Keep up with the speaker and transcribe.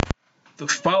The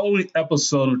following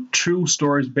episode of True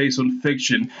Stories Based on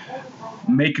Fiction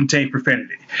may contain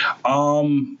profanity,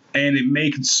 and it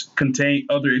may contain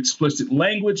other explicit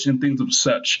language and things of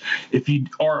such. If you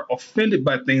are offended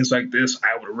by things like this,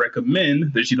 I would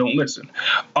recommend that you don't listen.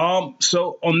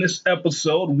 So on this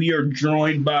episode, we are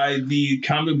joined by the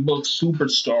comic book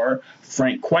superstar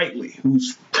Frank Quitely,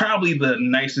 who's probably the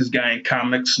nicest guy in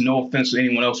comics. No offense to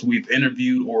anyone else we've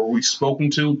interviewed or we've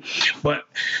spoken to, but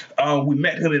we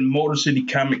met him in Motor City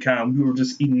Comic Con. We were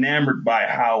just enamored by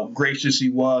how gracious he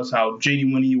was, how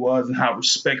genuine he was, and how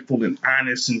respectful and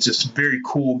honest and just very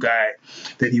cool guy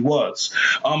that he was.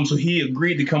 So he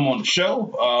agreed to come on the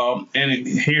show, and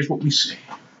here's what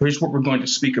we're going to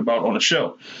speak about on the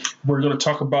show. We're going to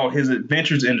talk about his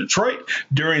adventures in Detroit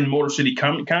during Motor City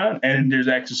Comic Con, and there's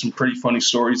actually some pretty funny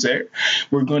stories there.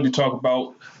 We're going to talk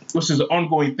about, this is an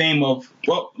ongoing theme of,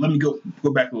 well, let me go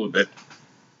back a little bit.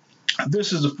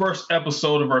 This is the first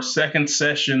episode of our second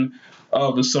session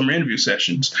of the summer interview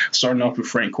sessions, starting off with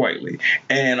Frank Quitely.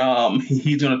 And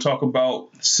he's going to talk about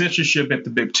censorship at the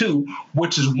Big Two,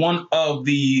 which is one of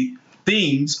the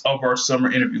themes of our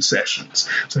summer interview sessions.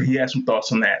 So he has some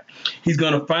thoughts on that. He's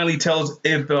going to finally tell us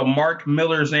if Mark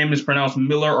Millar's name is pronounced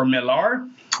Miller or Millar,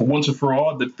 once and for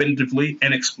all, definitively,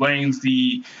 and explains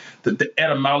the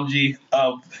etymology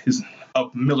of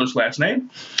Miller's last name.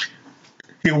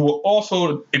 He will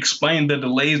also explain the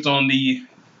delays on the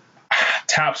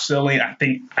top-selling, I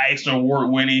think, Eisner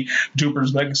Award-winning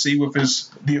Jupiter's Legacy with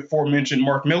the aforementioned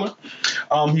Mark Millar.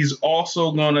 He's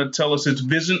also going to tell us his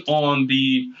vision on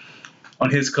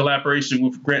his collaboration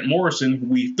with Grant Morrison,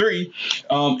 We Three,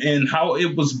 and how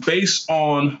it was based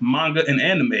on manga and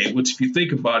anime, which if you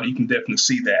think about it, you can definitely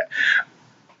see that.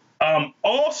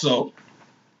 Also,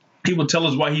 he will tell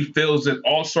us why he feels that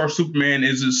All-Star Superman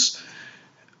is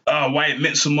why it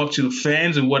meant so much to the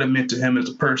fans and what it meant to him as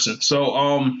a person.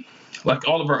 So, like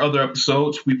all of our other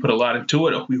episodes, we put a lot into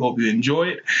it. We hope you enjoy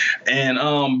it.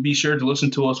 And be sure to listen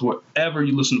to us wherever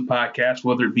you listen to podcasts,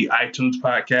 whether it be iTunes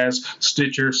Podcasts,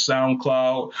 Stitcher,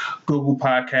 SoundCloud, Google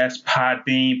Podcasts,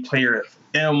 Podbean, Player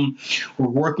FM. We're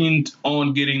working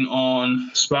on getting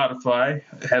on Spotify.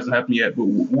 It hasn't happened yet, but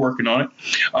we're working on it.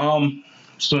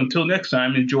 So until next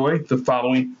time, enjoy the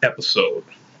following episode.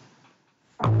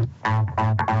 Good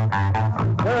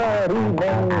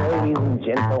evening, ladies and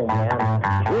gentlemen.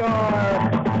 We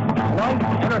are tonight's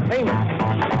entertainment.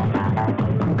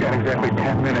 You've got exactly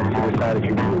 10 minutes to decide if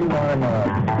you really want to know.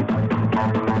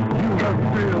 You have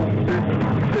built this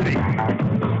city.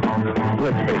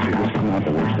 Let's face it, this is not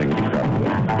the worst thing you've done with.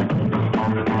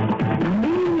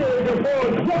 Media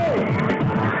before day.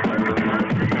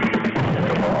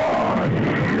 Come on,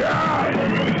 yeah.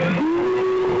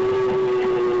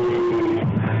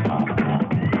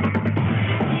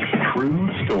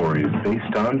 Stories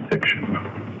based on fiction.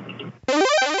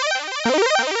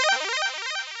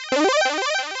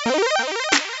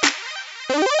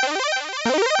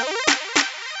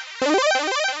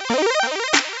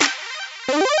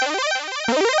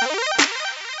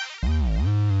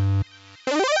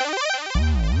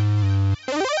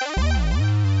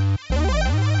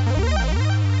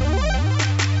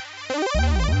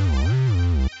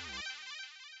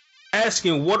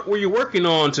 Asking, what were you working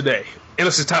on today? And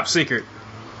it's a top secret.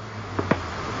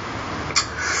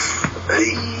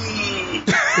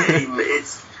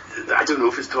 I don't know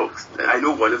if it's talks. I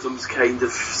know one of them's kind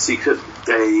of secret.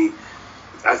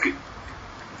 I've got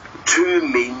two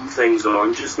main things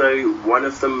on just now. One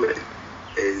of them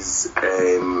is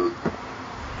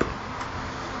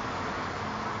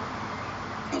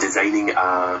designing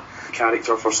a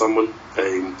character for someone.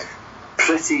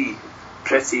 Pretty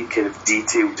kind of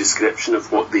detailed description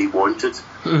of what they wanted.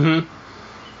 Mm-hmm.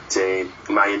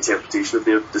 My interpretation of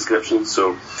their description.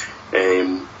 So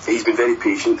he's been very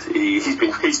patient. He's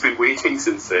been waiting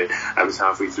since I was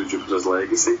halfway through Jupiter's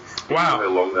Legacy. Wow, how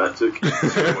long that took.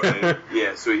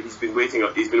 So, so he's been waiting a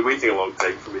long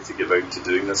time for me to get around to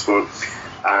doing this one.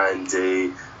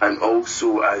 And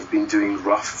also I've been doing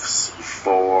roughs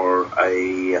for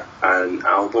an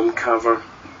album cover,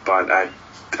 but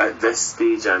at this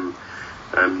stage I'm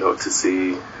not to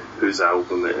say whose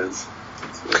album it is.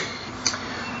 So.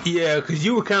 Yeah, because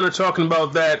you were kind of talking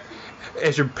about that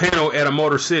as your panel at a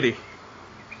Motor City.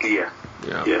 Yeah.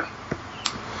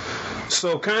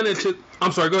 So kind of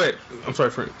I'm sorry, go ahead. I'm sorry,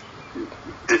 Frank.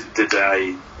 Did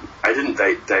I didn't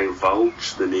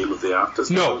divulge the name of the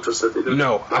artist? No.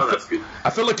 No. Oh, that's good.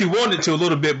 I feel like you wanted to a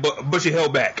little bit, but you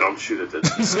held back. I'm sure I did.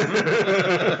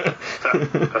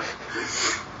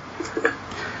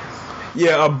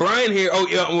 Yeah, Brian here. Oh,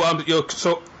 yeah.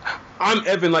 So I'm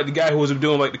Evan, like the guy who was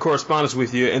doing like the correspondence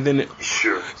with you, and then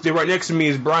Sure. right next to me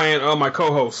is Brian, my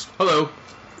co-host. Hello.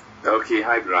 Okay,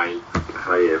 hi Brian.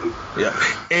 Hi Evan. Yeah.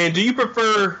 And do you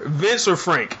prefer Vince or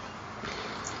Frank?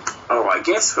 Oh, I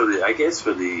guess for the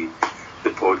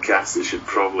podcast it should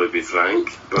probably be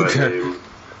Frank, but Okay.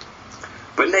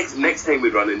 But next time we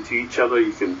run into each other,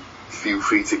 you can feel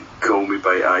free to call me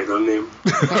by either name.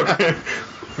 Okay.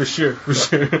 For sure.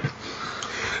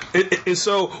 And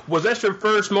so, was that your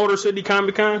first Motor City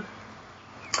Comic Con?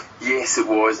 Yes, it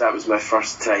was. That was my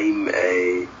first time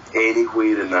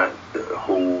anywhere in that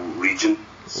whole region.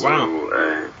 So,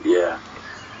 Wow. Yeah.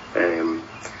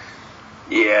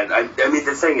 Yeah, I mean,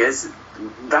 the thing is,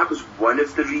 that was one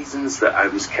of the reasons that I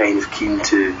was kind of keen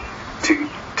to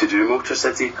do Motor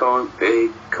City Con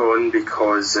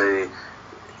because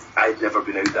I'd never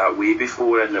been out that way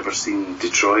before. I'd never seen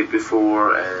Detroit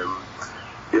before,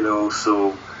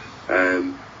 so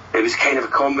it was kind of a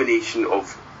combination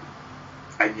of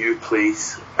a new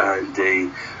place and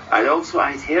also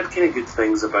I'd heard kind of good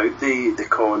things about the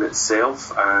con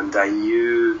itself, and I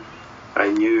knew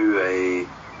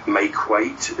Mike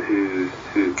White who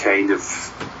kind of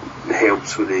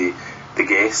helps with the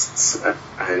guests,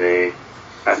 and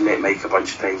I've met Mike a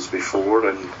bunch of times before,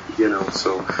 and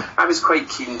so I was quite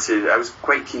keen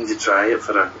to try it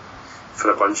for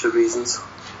a bunch of reasons.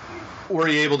 Were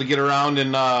you able to get around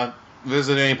and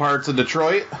visit any parts of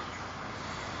Detroit?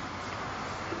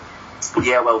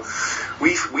 Yeah, well,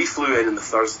 we flew in on the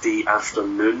Thursday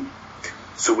afternoon,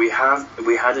 so we had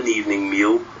an evening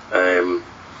meal and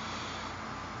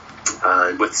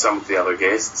with some of the other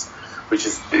guests, which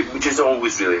is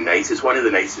always really nice. It's one of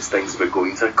the nicest things about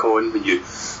going to a con, when you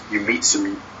meet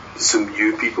some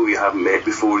new people you haven't met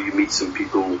before. You meet some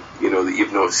people that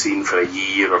you've not seen for a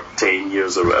year or 10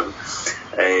 years or whatever.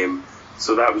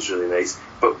 So that was really nice.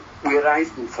 But we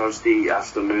arrived on Thursday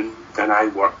afternoon, and I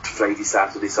worked Friday,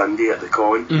 Saturday, Sunday at the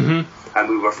con, and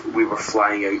we were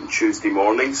flying out on Tuesday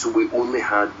morning, so we only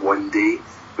had one day,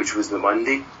 which was the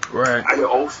Monday. Right. And it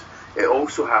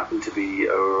also happened to be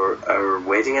our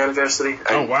wedding anniversary. And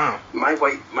Oh, wow. My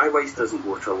wife doesn't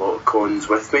go to a lot of cons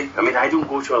with me. I mean, I don't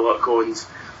go to a lot of cons,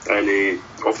 and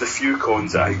of the few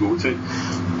cons that I go to,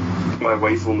 my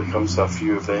wife only comes to a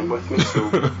few of them with me. So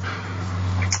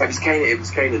it was kind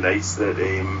of nice that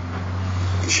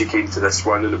she came to this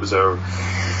one, and it was our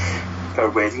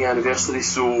wedding anniversary.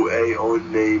 So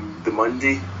on the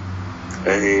Monday,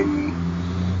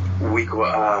 we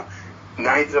got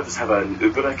neither of us have an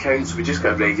Uber account, so we just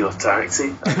got a regular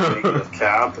taxi, a regular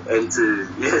cab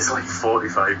it's like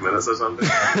 45 minutes or something.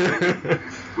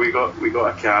 we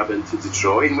got a cab into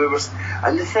Detroit,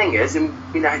 and the thing is,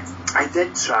 I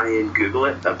did try and Google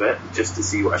it a bit just to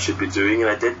see what I should be doing, and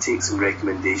I did take some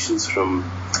recommendations from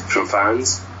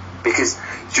fans, because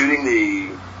during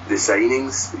the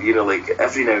signings, like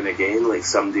every now and again, like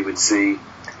somebody would say,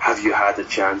 "Have you had a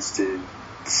chance to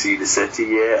see the city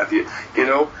yet? Have you,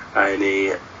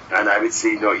 and I would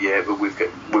say not yet, but we've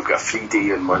got a free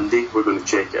day on Monday. We're going to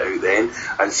check it out then."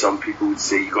 And some people would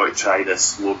say, "You got to try this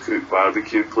slow cook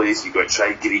barbecue place. You got to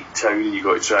try Greektown. You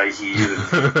got to try here.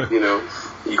 And,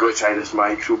 you got to try this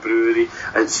microbrewery."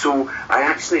 And so I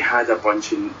actually had a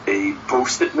bunch of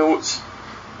post-it notes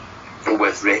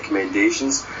with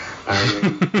recommendations,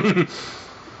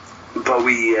 but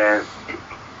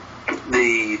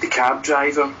the cab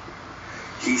driver,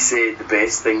 he said the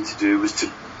best thing to do was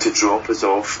to drop us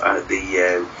off at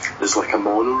there's like a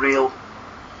monorail,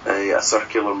 a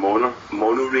circular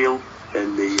monorail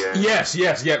in the Yes,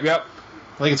 yep. I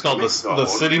think it's called It's not the a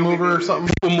City monorail, Mover or maybe.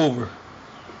 something. People mover.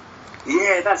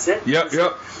 Yeah, that's it. Yep.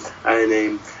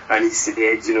 And he said,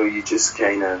 you just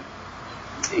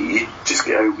you just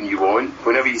get out when you want.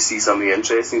 Whenever you see something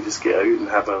interesting, just get out and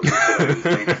have a look around, and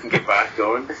then you can get back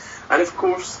on. And of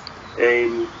course,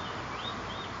 the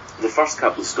first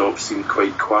couple of stops seemed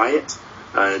quite quiet,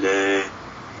 and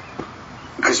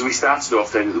because we started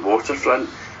off down at the waterfront,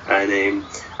 and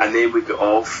then we got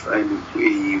off, and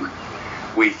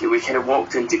we kind of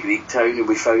walked into Greektown, and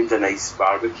we found a nice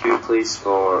barbecue place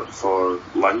for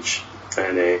lunch,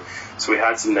 and so we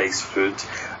had some nice food,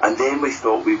 and then we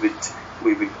thought we would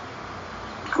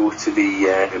go to the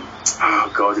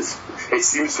oh god, it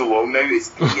seems so long now. It's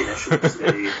the initials,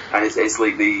 and it's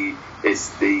like the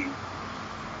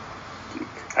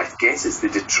I guess it's the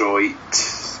Detroit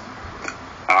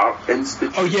Art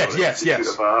Institute. Oh, yes, or yes, Institute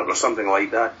yes. of Art or something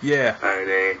like that. Yeah.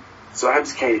 And so I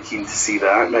was kind of keen to see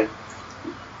that. Now,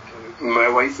 my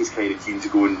wife was kind of keen to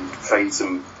go and find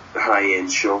some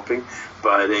high-end shopping,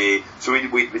 but so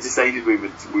we decided we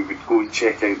would go and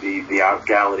check out the art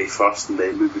gallery first, and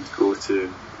then we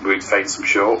would find some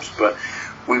shops. But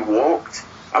we walked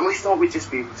And we thought we'd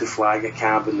just be able to flag a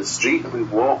cab in the street, and we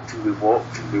walked and we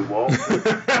walked and we walked.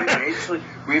 And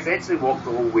we eventually walked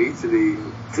the whole way to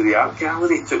the art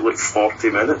gallery. It took like 40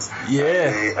 minutes.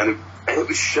 Yeah. And it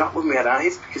was shut when we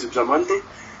arrived because it was a Monday.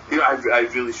 You know, I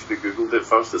really should have googled it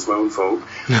first. It's my own fault.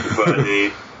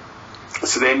 But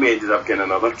so then we ended up getting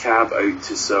another cab out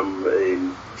to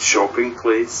some shopping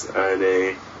place, and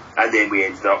then we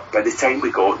ended up, by the time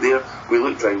we got there, we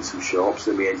looked around some shops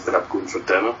and we ended up going for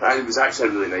dinner. And it was actually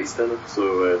a really nice dinner,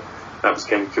 so that was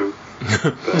kind of cool.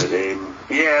 But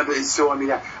so I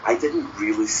mean, I didn't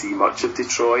really see much of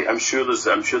Detroit. I'm sure there's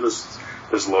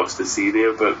lots to see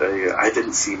there, but I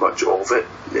didn't see much of it.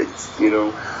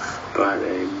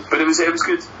 But it was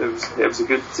good. It was a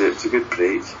good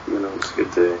break. You know, it was good.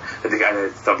 I think I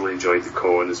thoroughly enjoyed the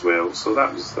con as well. So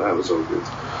that was all good.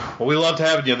 Well, we loved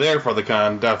having you there for the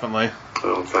con, definitely.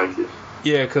 Oh, thank you.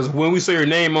 Yeah, because when we saw your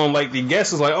name on like the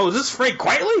guests, it's like, oh, is this Frank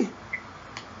Quitely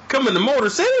coming to Motor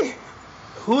City?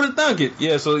 Who'd have thunk it?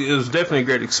 Yeah, so it was definitely a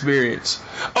great experience.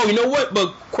 Oh, you know what?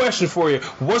 But question for you: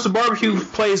 what's the barbecue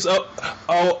place up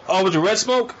with the Red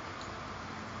Smoke?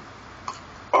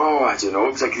 Oh, I don't know.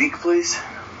 It was a Greek place.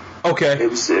 Okay. It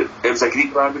was a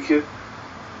Greek barbecue.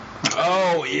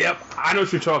 Oh, yep. I know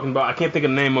what you're talking about. I can't think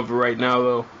of the name of it right now,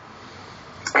 though.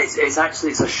 It's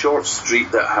actually a short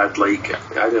street that had like,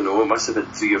 I don't know, it must have been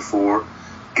 3 or 4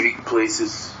 Greek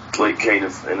places like kind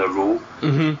of in a row.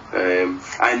 Mm-hmm.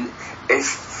 And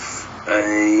if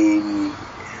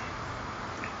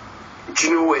do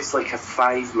you know it's like a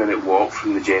 5-minute walk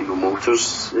from the General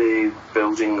Motors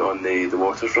building on the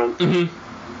waterfront. Mm-hmm.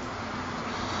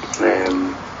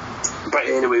 But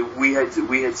anyway, we had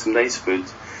some nice food.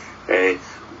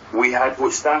 We had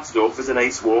what started off as a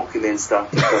nice walk and then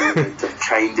started turning into a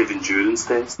kind of endurance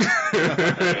test.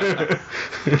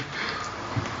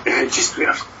 Just we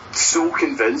were so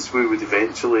convinced we would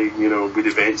eventually,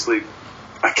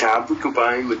 a cab would go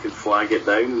by and we could flag it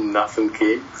down and nothing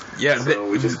came. Yeah, so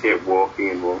we just kept walking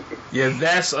and walking. Yeah,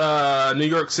 that's New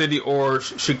York City or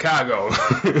Chicago.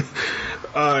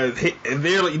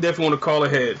 There, you definitely want to call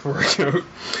ahead for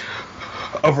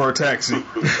a taxi.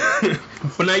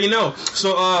 But now you know.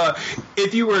 So,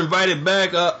 if you were invited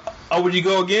back, would you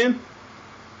go again?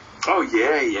 Oh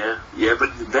yeah.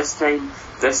 But this time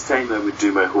I would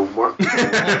do my homework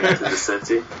into the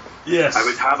city. Yes. I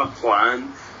would have a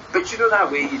plan. But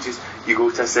that way you go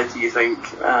to a city, you think,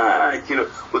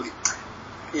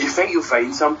 you think you'll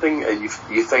find something, and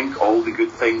you think all the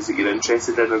good things that you're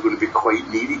interested in are going to be quite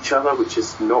near each other, which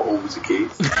is not always the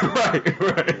case. Right.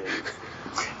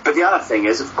 But the other thing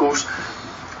is, of course,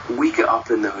 we got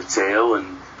up in the hotel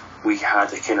and we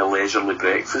had a kind of leisurely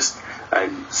breakfast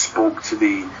and spoke to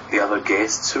the other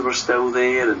guests who were still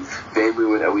there, and then we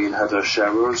went away and had our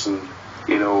showers, and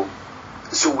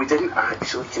so we didn't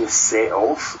actually kind of set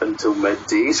off until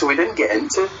midday. So we didn't get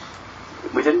into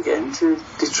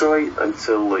Detroit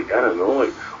until like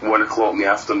 1 o'clock in the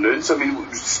afternoon. So I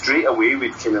mean, straight away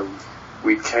we'd kind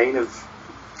of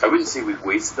I wouldn't say we'd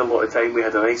wasted a lot of time. We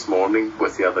had a nice morning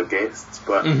with the other guests,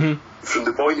 but from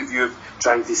the point of view of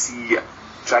trying to see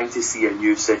a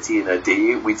new city in a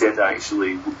day, we turned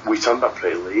up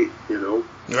pretty late,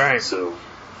 Right. So.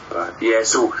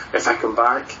 So if I come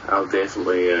back, I'll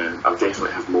definitely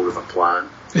have more of a plan,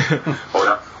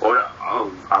 or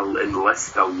I'll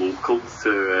enlist a local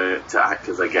to act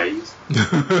as a guide.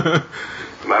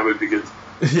 That would be good.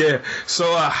 Yeah.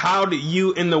 So how do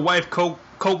you and the wife cope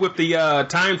with the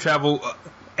time travel,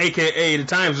 aka the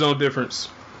time zone difference?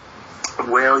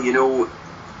 Well,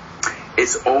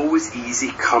 it's always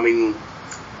easy coming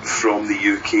from the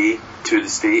UK to the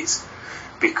States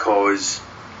because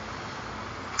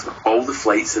all the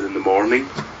flights are in the morning,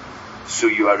 so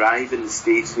you arrive in the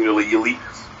States and you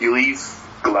leave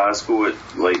Glasgow at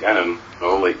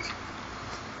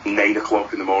 9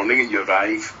 o'clock in the morning, and you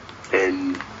arrive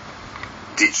in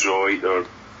Detroit or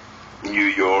New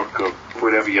York or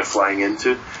wherever you're flying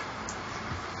into,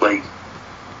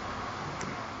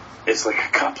 it's like a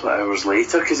couple of hours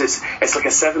later, because it's like a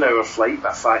 7-hour flight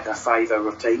but a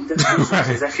 5-hour time difference. Right.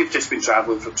 As if you've just been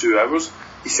travelling for 2 hours.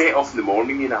 You set off in the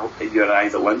morning, and you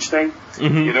arrive at lunchtime.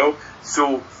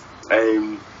 So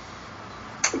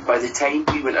by the time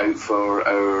we went out for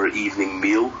our evening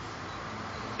meal,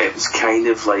 it was kind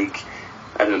of like,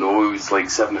 I don't know, it was like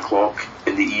 7 o'clock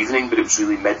in the evening, but it was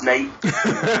really midnight.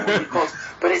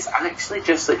 But it's actually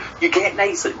just like, you get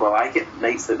nights like, well, I get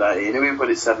nights like that anyway, but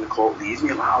it's 7 o'clock in the evening,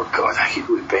 you're like, oh God, I could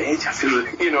go to bed. I feel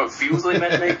like, it feels like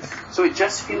midnight. So it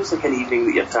just feels like an evening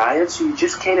that you're tired, so you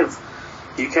just kind of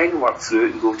work through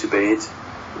it and go to bed,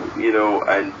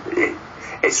 and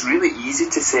it's really easy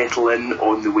to settle in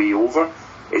on the way over.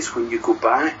 It's when you go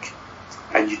back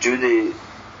you do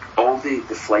all the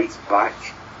flights back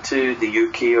to the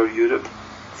UK or Europe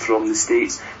from the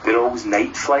States. They're always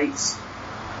night flights,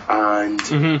 and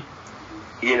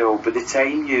you know, by the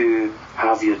time you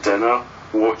have your dinner,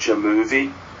 watch a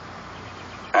movie,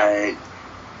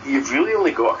 you've really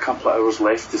only got a couple of hours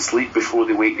left to sleep before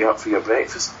they wake you up for your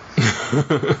breakfast.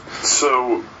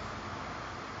 So,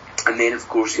 and then of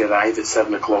course you arrive at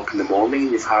 7 o'clock in the morning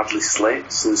and you've hardly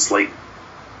slept since like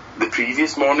the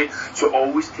previous morning, so it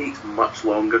always takes much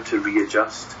longer to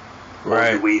readjust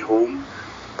on the way home.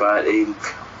 But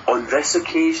on this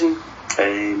occasion,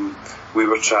 we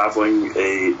were travelling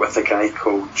with a guy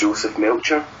called Joseph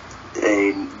Melcher.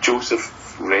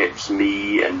 Joseph reps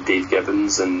me and Dave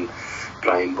Gibbons and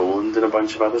Brian Boland and a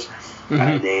bunch of others,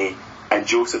 and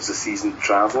Joseph's a seasoned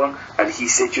traveller, and he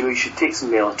said, you know, you should take some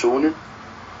melatonin,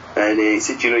 and he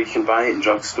said, you know, you can buy it in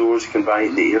drugstores, you can buy it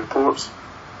in the airports,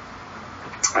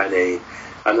 and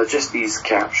they're just these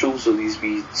capsules or these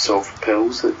wee soft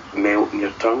pills that melt in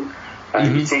your tongue,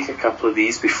 and you take a couple of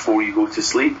these before you go to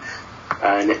sleep,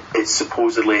 and it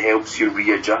supposedly helps you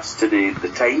readjust to the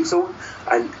time zone.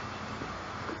 And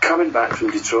coming back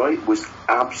from Detroit was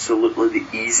absolutely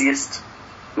the easiest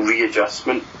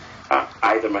readjustment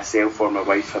either myself or my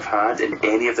wife have had in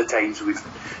any of the times we've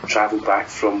travelled back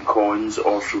from cons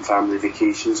or from family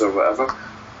vacations or whatever.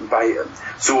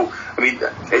 So, I mean,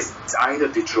 it's either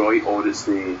Detroit or it's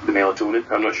the melatonin.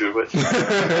 I'm not sure which.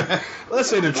 Let's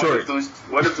say Detroit.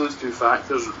 One of those two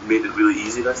factors made it really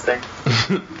easy this time.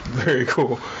 Very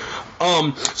cool.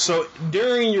 So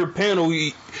during your panel,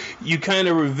 you kind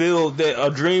of revealed that a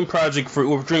dream projects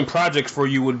for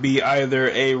you would be either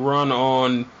a run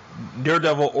on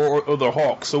Daredevil or the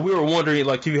Hulk. So we were wondering,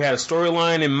 like, if you had a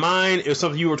storyline in mind, if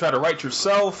something you were trying to write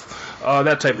yourself,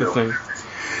 that type of thing.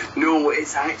 No,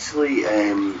 it's actually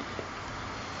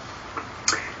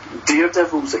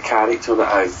Daredevil's a character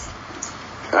that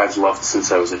I've loved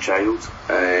since I was a child,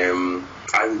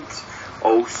 and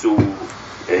also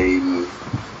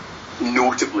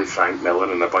notably Frank Miller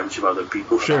and a bunch of other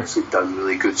people have actually done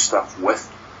really good stuff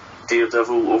with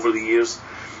Daredevil over the years.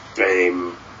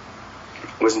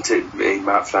 Wasn't it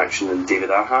Matt Fraction and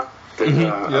David Aja did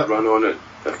a run on it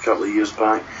a couple of years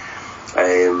back?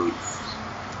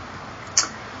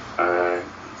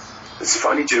 It's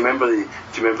funny. Do you remember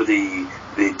the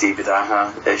David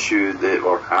Aja issue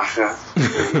or Aja,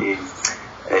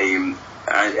 and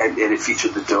it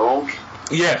featured the dog?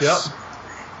 Yes. Yep.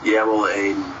 Yeah. Well,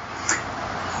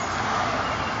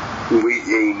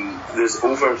 there's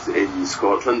over in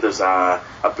Scotland. There's a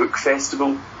book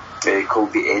festival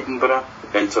called the Edinburgh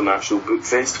International Book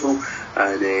Festival,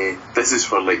 and this is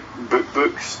for like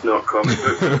books, not comic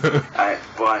books.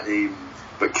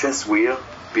 But Chris Ware,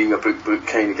 being a book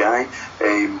kind of guy,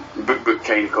 book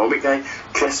kind of comic guy,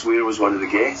 Chris Ware was one of the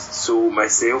guests. So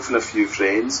myself and a few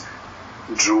friends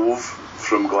drove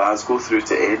from Glasgow through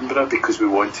to Edinburgh because we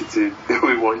wanted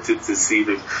to see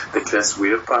the Chris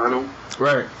Ware panel.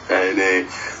 Right.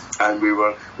 And we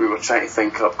were trying to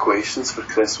think up questions for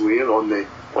Chris Ware on the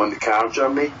car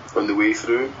journey on the way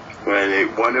through.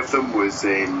 And one of them was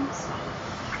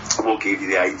what gave you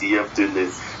the idea of doing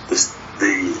the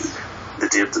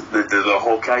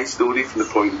Hawkeye story from the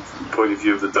point of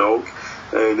view of the dog,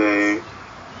 and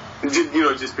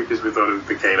just because we thought it would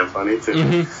be kind of funny to,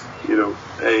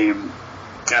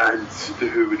 and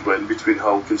who would win between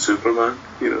Hulk and Superman,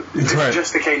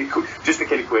 just the kind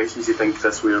of questions you think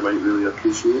Chris Ware might really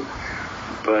appreciate,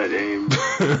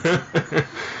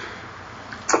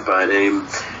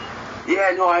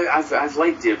 I've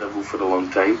liked Daredevil for a long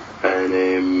time,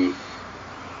 and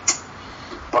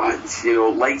but,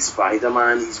 like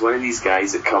Spider-Man, he's one of these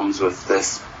guys that comes with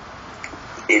this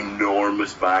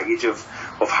enormous baggage of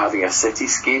having a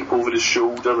cityscape over his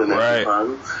shoulder in every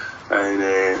panel,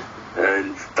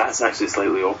 and that's actually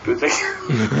slightly off-putting.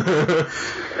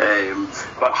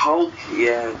 But Hulk,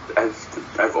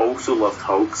 I've also loved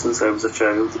Hulk since I was a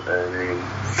child,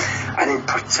 and in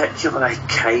particular, I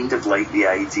kind of like the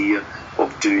idea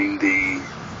of doing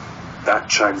that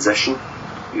transition,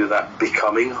 that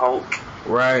becoming Hulk.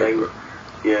 Right.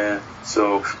 Yeah.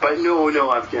 So, but no,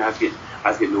 I've got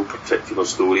no particular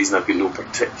stories, and I've got no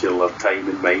particular time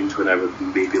in mind when I would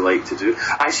maybe like to do.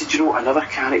 Actually, another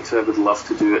character I would love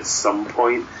to do at some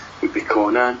point would be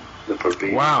Conan the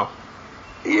Barbarian. Wow.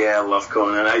 Yeah, I love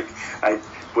Conan.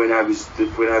 When I was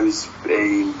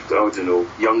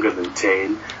younger than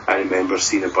 10, I remember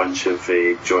seeing a bunch of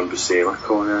John Buscema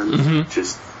Conan,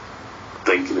 just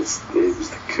thinking it was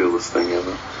the coolest thing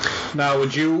ever. Now,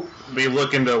 would you be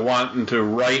looking to wanting to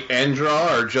write and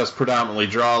draw, or just predominantly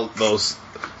draw those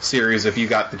series if you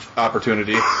got the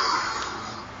opportunity?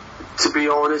 To be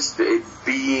honest, it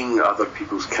being other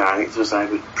people's characters, I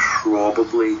would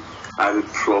probably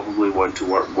want to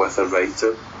work with a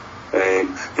writer.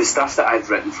 The stuff that I've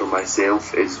written for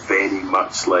myself is very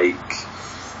much like,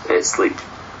 it's like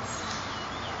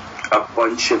a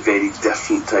bunch of very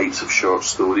different types of short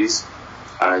stories,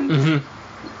 and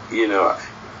you know,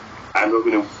 I'm not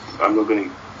going to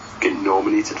get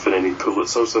nominated for any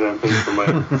Pulitzers or anything for my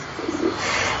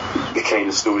the kind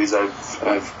of stories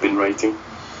I've been writing,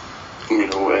 you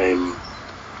know.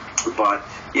 But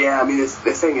yeah, I mean, the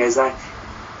thing is,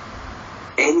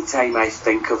 anytime I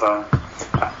think of a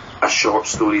short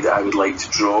story that I would like to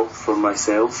draw for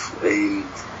myself,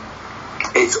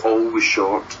 it's always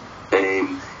short.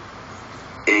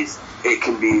 It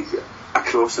can be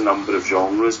across a number of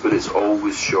genres, but it's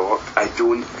always short.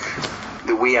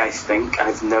 The way I think,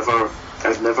 I've never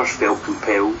felt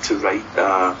compelled to write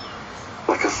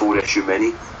like a 4-issue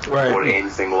mini, Right. or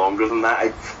anything longer than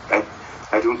that.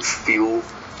 I don't feel,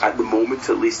 at the moment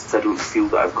at least, I don't feel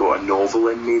that I've got a novel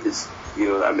in me that's, you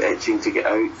know, that I'm itching to get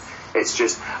out. It's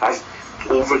just,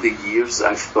 over the years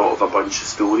I've thought of a bunch of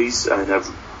stories, and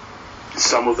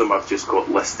some of them I've just got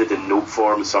listed in note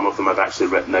form, and some of them I've actually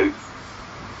written out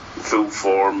full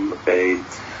form,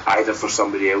 either for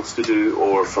somebody else to do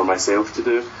or for myself to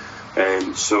do.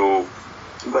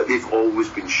 But they've always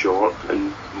been short,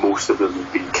 and most of them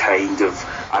have been kind of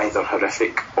either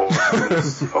horrific or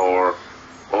nice, or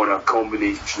a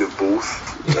combination of both.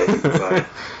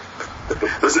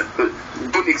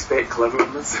 Don't expect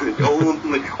cleverness.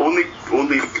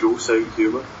 only gross out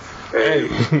humour.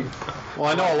 Well,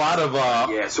 I know a lot of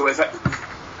Yeah. So if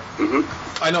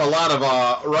I know a lot of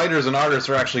writers and artists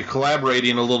are actually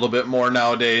collaborating a little bit more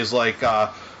nowadays, like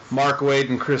Mark Waid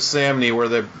and Chris Samney, where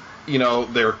they're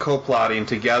co-plotting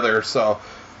together. So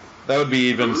that would be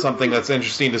even something that's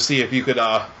interesting to see, if you could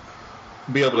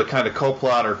be able to kind of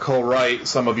co-plot or co-write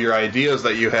some of your ideas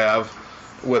that you have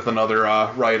with another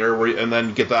writer, and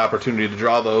then get the opportunity to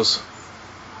draw those.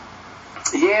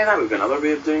 Yeah, that would be another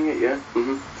way of doing it. Yeah.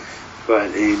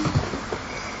 But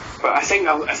I think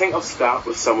I'll start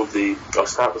with some of the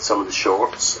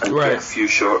shorts, and Right. get a few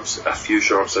shorts out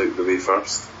of the way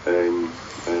first, and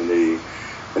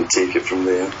take it from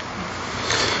there.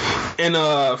 And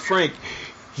Frank,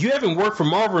 you haven't worked for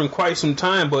Marvel in quite some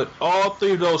time, but all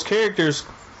three of those characters,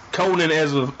 Conan,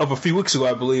 as of a few weeks ago,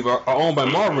 I believe, are owned by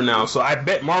Marvel now. So I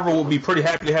bet Marvel will be pretty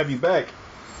happy to have you back.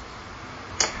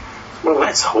 Well,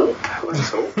 let's hope.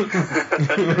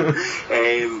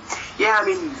 Yeah, I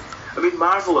mean,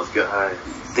 Marvel have got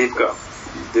they've got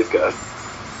a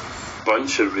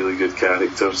bunch of really good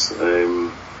characters.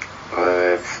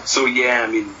 So yeah,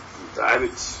 I mean,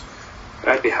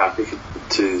 I'd be happy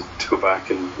to go back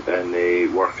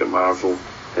and work at Marvel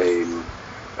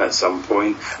at some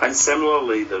point. And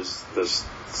similarly, there's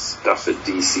stuff at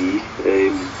DC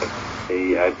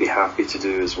I'd be happy to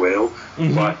do as well.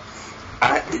 But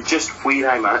just where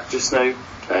I'm at just now,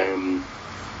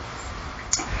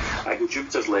 I got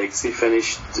Jupiter's Legacy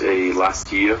finished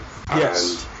last year,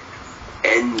 Yes.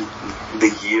 and in the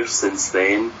year since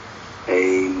then,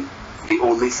 the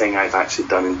only thing I've actually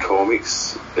done in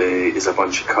comics is a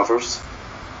bunch of covers.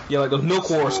 Yeah, like those Milk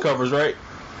Wars covers, right?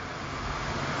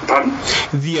 Pardon?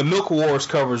 The Milk Wars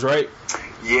covers, right?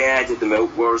 Yeah, I did the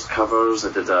Milk Wars covers.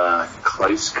 I did a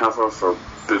Klaus cover for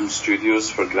Boom Studios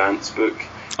for Grant's book.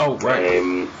 Oh, right.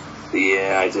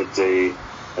 Yeah, I did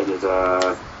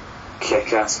a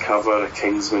Kick-Ass cover, a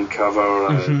Kingsman cover.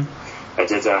 I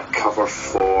did a cover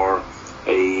for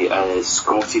a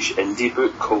Scottish indie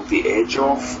book called The Edge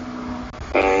Off.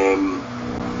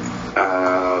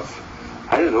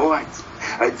 I don't know.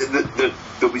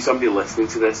 There'll be somebody listening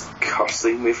to this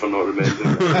cursing me for not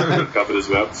remembering the cover as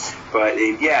well. But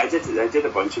yeah, I did a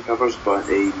bunch of covers. But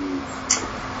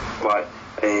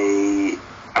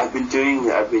I've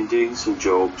been doing some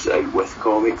jobs out with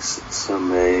comics,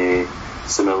 some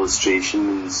illustration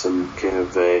and some kind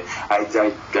of. I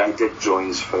did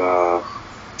drawings for a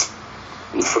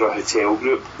hotel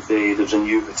group. There's a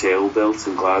new hotel built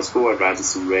in Glasgow at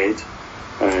Radisson Red,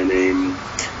 and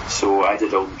so I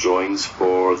did all the drawings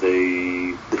for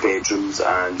the bedrooms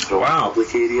and for all the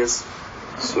public areas.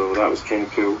 So that was kind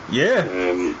of cool. Yeah.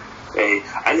 And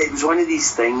it was one of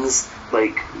these things,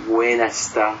 like, when I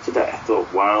started it, I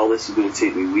thought, wow, this is going to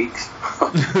take me weeks.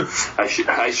 I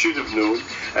should have known.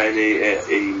 And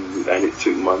it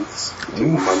took months. It took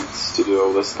months to do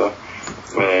all this stuff.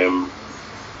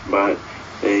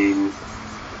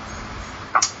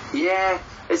 Yeah,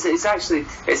 it's actually,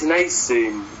 it's nice.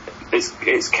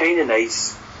 It's kind of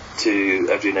nice to,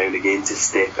 every now and again, to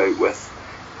step out with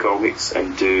comics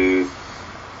and do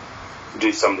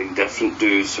do something different,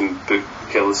 do some book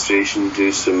illustration,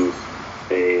 do some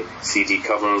CD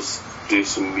covers, do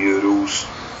some murals.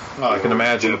 Oh, I can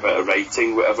imagine. Do a bit of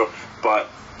writing, whatever. But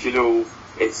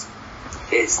it's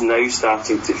now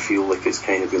starting to feel like it's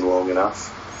kind of been long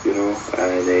enough,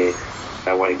 and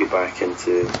I want to get back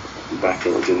into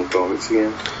doing the comics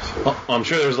again. So. Well, I'm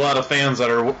sure there's a lot of fans that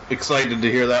are excited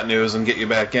to hear that news and get you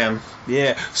back in.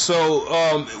 Yeah. So,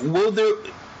 will there,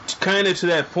 kind of to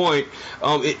that point,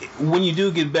 when you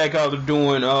do get back out of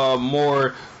doing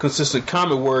more consistent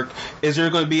comic work, is there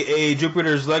going to be a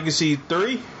Jupiter's Legacy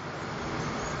 3?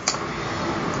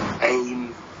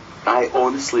 I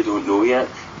honestly don't know yet.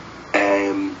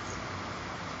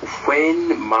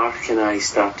 When Mark and I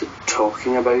started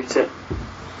talking about it,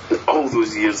 all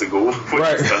those years ago, when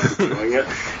we started doing it,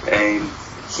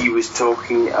 he was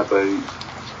talking about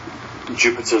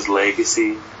Jupiter's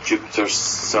Legacy, Jupiter's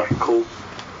Circle.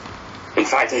 In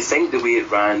fact, I think the way it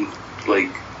ran,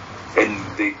 like in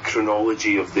the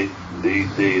chronology of the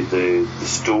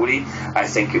story, I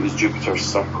think it was Jupiter's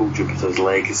Circle, Jupiter's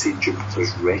Legacy,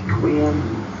 Jupiter's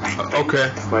Requiem.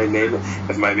 Okay.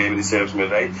 If my memory serves me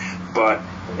right, but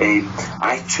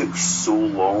I took so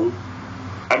long.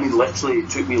 I mean, literally, it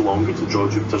took me longer to draw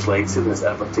Jupiter's Legacy than it's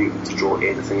ever taken to draw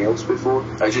anything else before.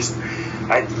 I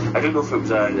don't know if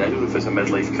it's a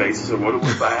midlife crisis or what it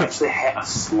was, but I actually hit a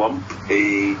slump,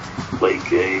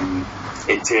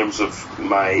 in terms of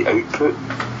my output,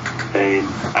 and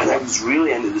I was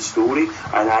really into the story,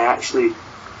 and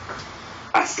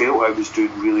I felt I was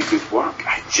doing really good work.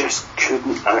 I just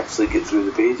couldn't actually get through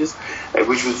the pages,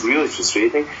 which was really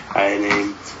frustrating.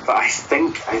 And but I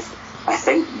think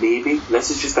maybe this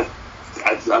is just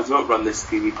I've not run this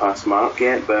theory past Mark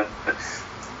yet, but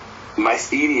my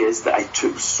theory is that I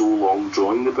took so long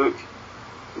drawing the book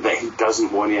that he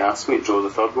doesn't want to ask me to draw the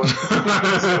third one.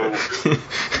 So,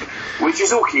 which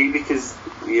is okay, because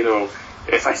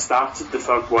if I started the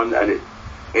third one and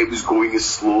it was going as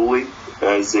slowly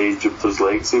as Jupiter's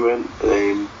Legacy went,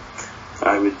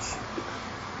 I'd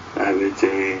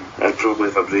probably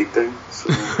have a breakdown.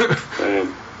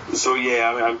 So yeah,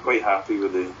 I'm quite happy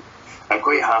with I'm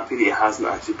quite happy that he hasn't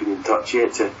actually been in touch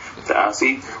yet to ask.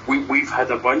 We've had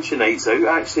a bunch of nights out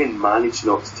actually and managed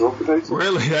not to talk about it.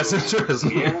 Really? That's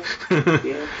interesting. Yeah.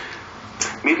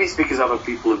 Maybe it's because other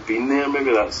people have been there.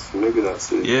 Maybe that's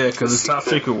it. Yeah, because it's top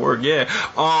secret work. Yeah.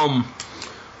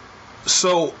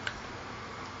 So,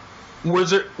 was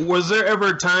there ever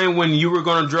a time when you were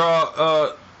going to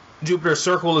draw Jupiter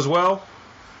Circle as well?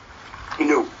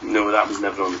 No, that was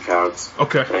never on the cards.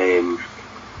 Okay.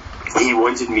 He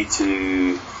wanted me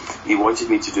to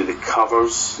do the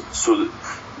covers so that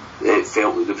it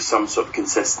felt like there was some sort of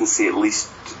consistency, at least,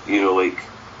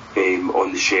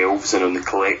 on the shelves and on the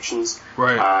collections.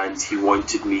 Right. And he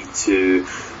wanted me to.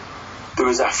 There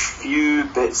was a few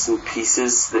bits and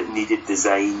pieces that needed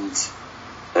designed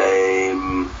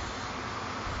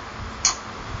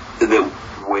that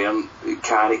weren't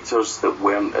characters that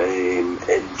weren't in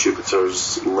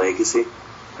Jupiter's Legacy.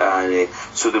 And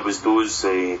so there was those.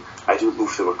 I don't know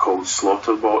if they were called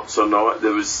Slaughterbots or not.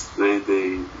 There was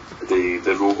the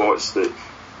robots that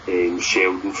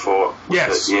Sheldon fought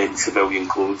in civilian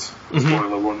clothes.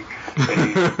 Spoiler warning.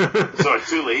 Sorry,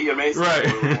 too late. You're messing. Right.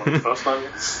 Spoiler warning first time.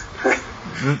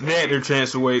 They had their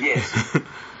chance to wait.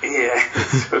 Yeah.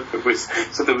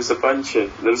 So there was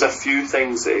a few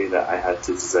things that I had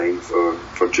to design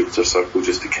for Jupiter Circle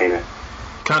just to kind of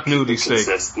continuity sake.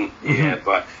 Consistent. Yeah,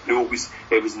 but no, it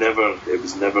was never.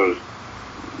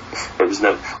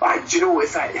 Do you know,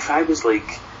 if I was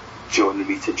like John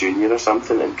Romita Jr. or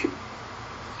something and could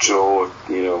draw,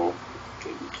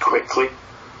 quickly,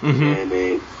 and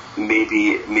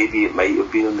maybe it might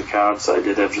have been on the cards that I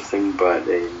did everything, but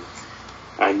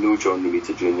I know John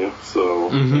Romita Jr. So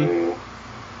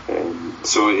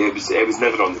so it was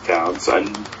never on the cards,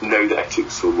 and now that I took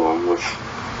so long with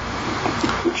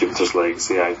Jupiter's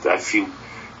Legacy, I feel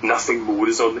nothing more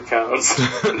is on the cards.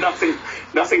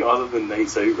 nothing other than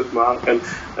nights out with Mark, and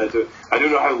I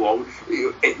don't know how long.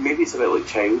 Maybe it's a bit like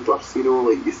childbirth,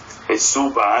 it's so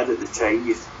bad at the time.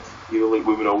 Like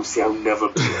women always say, "I'll never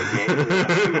do it again." And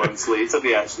a few months later,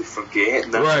 they actually forget,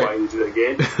 and that's why they do it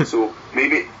again. So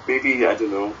maybe I don't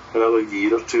know, another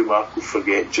year or two, Mark will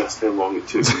forget just how long it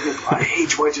took. Hey,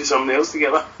 do you want to do something else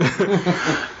together?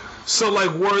 So,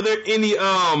 were there any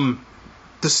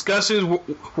discussions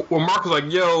where Mark was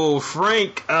like, "Yo,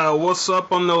 Frank, what's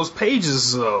up on those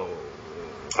pages, though?"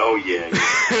 Oh yeah.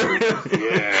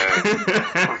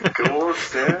 Of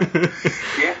course,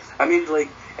 yeah. I mean, it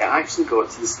actually got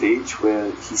to the stage where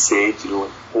he said,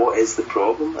 "What is the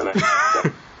problem?" And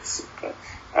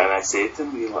I said to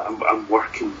him, you know, I'm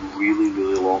working really,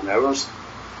 really long hours.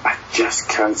 I just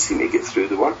can't seem to get through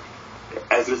the work.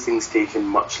 Everything's taking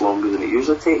much longer than it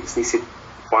usually takes. And he said,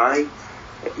 why?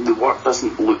 The work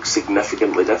doesn't look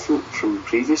significantly different from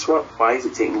previous work. Why is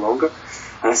it taking longer?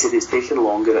 And I said, it's taking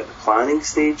longer at the planning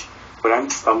stage when I'm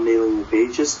thumbnailing the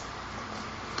pages.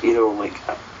 You know, like,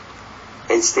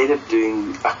 instead of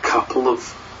doing a couple of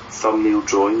thumbnail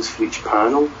drawings for each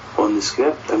panel on the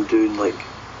script, I'm doing like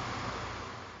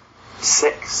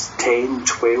 6, 10,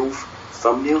 12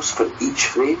 thumbnails for each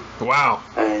frame. Wow.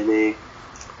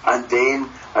 And then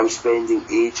I'm spending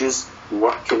ages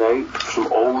working out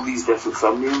from all these different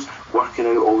thumbnails, working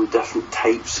out all the different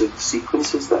types of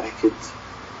sequences that I could,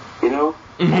 you know,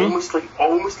 almost like I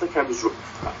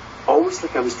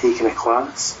was taking a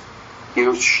class, you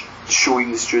know,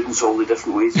 showing the students all the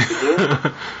different ways you could do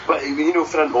it. But you know,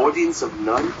 for an audience of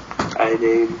none, and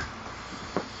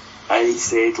he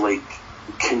said, like,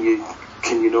 can you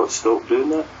not stop doing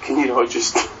that? Can you not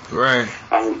just... Right.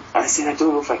 And I said, I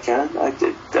don't know if I can. I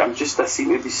seem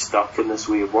to be stuck in this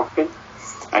way of working.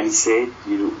 And he said,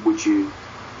 you know, would you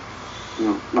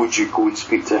go and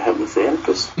speak to a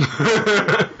hypnotherapist?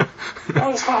 I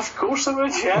was like, of course I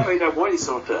would. Yeah, I mean, I want to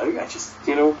sort it out. I just,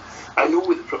 you know, I know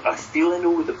what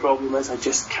the problem is. I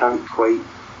just can't quite,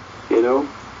 you know.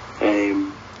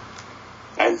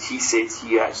 And he said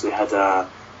he actually had a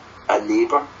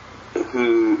neighbour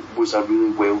who was a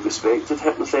really well-respected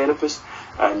hypnotherapist,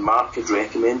 and Mark had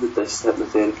recommended this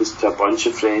hypnotherapist to a bunch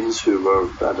of friends who were,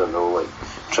 I don't know, like,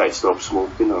 trying to stop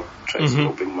smoking or trying to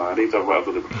stop being married or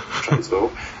whatever they were trying to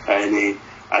stop, and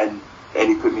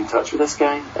he put me in touch with this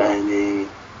guy, and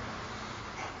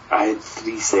I had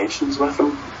 3 sessions with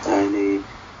him, and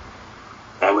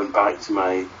I went back to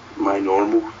my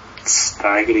normal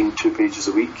staggering 2 pages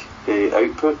a week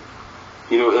output.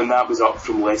 You know, and that was up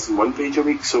from less than 1 page a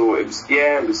week, so it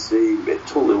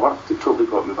totally worked. It totally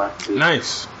got me back to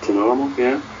normal,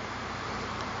 yeah.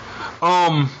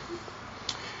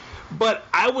 But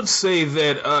I would say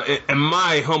that, in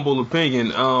my humble opinion,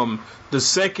 the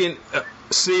second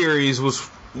series was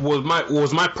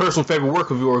my personal favorite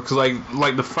work of yours, because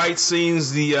like the fight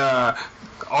scenes,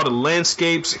 all the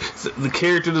landscapes, the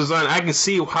character design, I can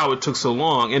see how it took so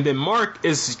long. And then Mark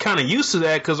is kind of used to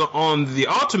that, because on the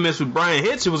Ultimates with Bryan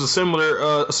Hitch, it was a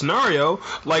similar scenario.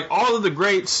 Like, all of the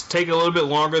greats take a little bit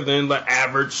longer than the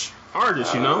average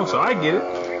artist, you know? So I get it.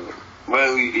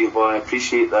 Well, I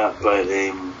appreciate that,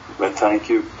 but thank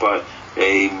you. But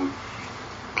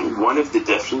one of the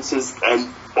differences,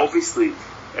 and obviously,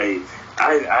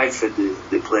 I've had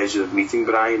the pleasure of meeting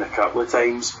Bryan a couple of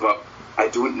times, but I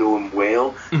don't know him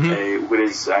well,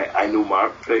 whereas I know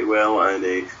Mark pretty well,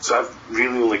 and so I've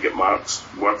really only got Mark's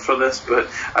word for this, but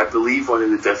I believe one of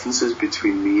the differences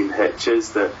between me and Hitch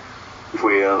is that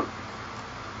where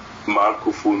Mark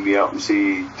will phone me up and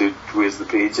say, dude, where's the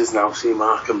pages? And I'll say,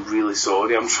 Mark, I'm really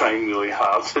sorry, I'm trying really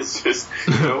hard. It's just,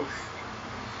 you know,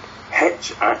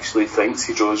 Hitch actually thinks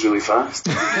he draws really fast.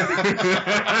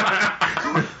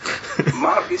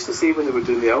 Mark used to say when they were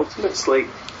doing the Ultimates, like,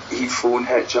 he'd phone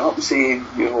Hitch up and say,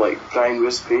 you know, like, Bryan,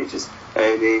 where's the pages?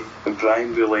 And Bryan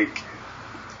would be like,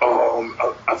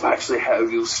 oh, I've actually hit a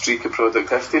real streak of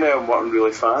productivity now, I'm working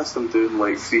really fast, I'm doing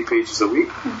like 3 pages a week.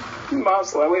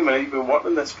 Mark's like, wait a minute, you've been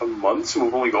working this for months and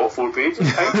we've only got 4 pages,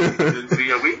 how are you doing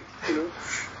 3 a week, you know?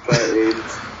 But,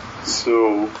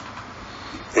 so,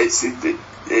 it's, it,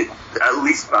 at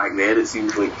least back then it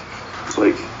seems like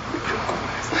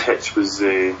Hitch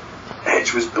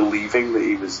was believing that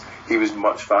he was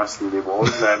much faster than he was,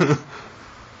 and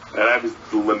I was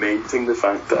lamenting the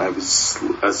fact that I was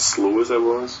as slow as I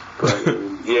was. But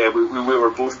yeah, we were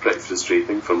both pretty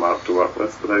frustrating for Mark to work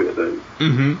with, without a doubt.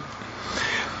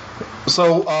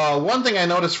 So one thing I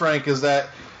noticed, Frank, is that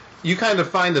you kind of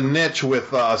find a niche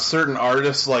with certain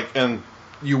artists, and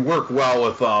you work well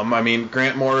with them. I mean,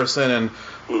 Grant Morrison and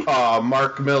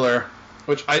Mark Miller,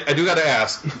 which I do got to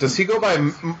ask, does he go by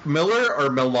Miller or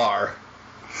Millar?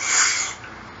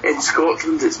 In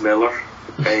Scotland, it's Miller.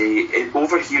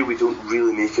 Over here, we don't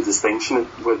really make a distinction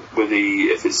with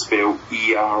if it's spelled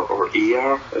ER or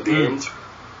AR at the end.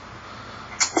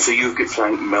 So you've got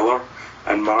Frank Miller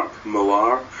and Mark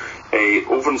Millar.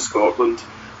 Over in Scotland,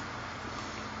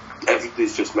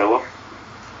 everybody's just Miller.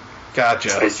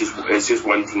 Gotcha. It's just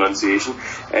one pronunciation.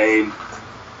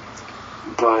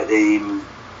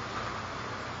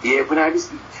 Yeah, when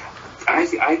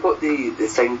I got the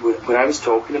thing when I was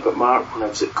talking about Mark when I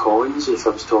was at cons, if I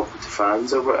was talking to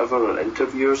fans or whatever, or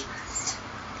interviewers,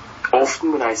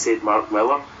 often when I said Mark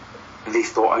Miller, they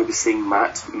thought I was saying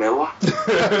Matt Miller.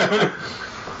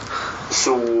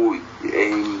 So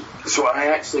So I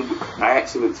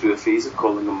actually went through a phase of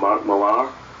calling him Mark Millar,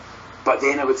 but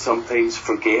then I would sometimes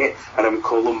forget, and I would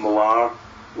call him Millar,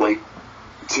 like,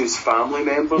 to his family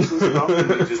members and stuff,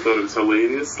 and I just thought it was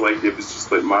hilarious. Like, it was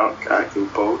just like Mark acting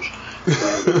posh.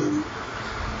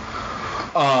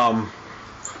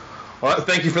 Well,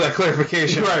 thank you for that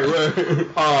clarification. Right.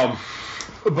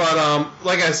 But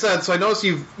like I said, so I noticed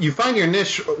you find your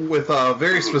niche with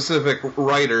very specific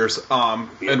writers.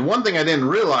 And one thing I didn't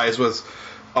realize was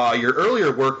your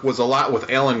earlier work was a lot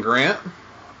with Alan Grant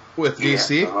with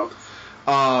DC.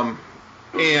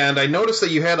 And I noticed that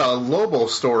you had a Lobo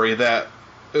story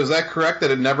is that correct,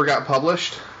 that it never got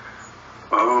published?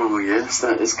 Oh yes,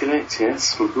 that is correct.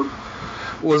 Yes.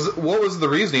 What was the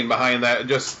reasoning behind that?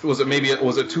 Just was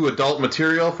it too adult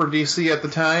material for DC at the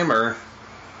time, or?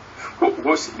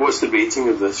 What's the rating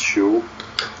of this show?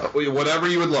 Whatever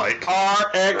you would like.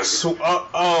 RX,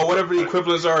 whatever the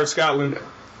equivalents are in Scotland.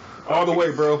 All the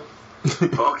way, bro.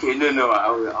 Okay, no,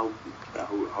 I'll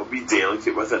be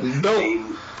delicate with it. No.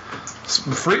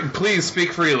 Please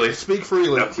speak freely. Speak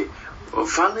freely. Okay. Well,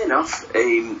 funnily enough,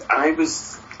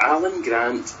 Alan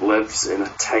Grant lives in a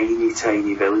tiny,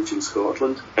 tiny village in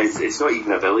Scotland. It's not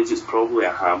even a village; it's probably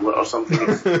a hamlet or something.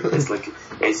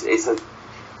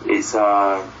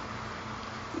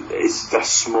 It's a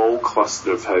small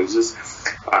cluster of houses,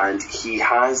 and he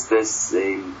has this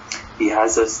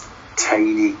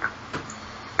tiny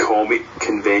comic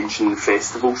convention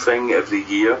festival thing every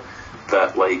year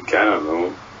that, like, I don't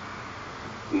know,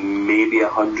 maybe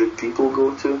 100 people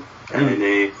go to, and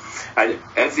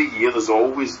every year there's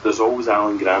always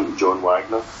Alan Grant and John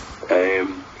Wagner,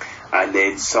 and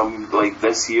then some, like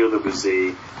this year there was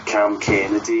Cam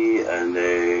Kennedy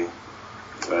and.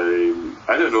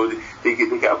 I don't know, they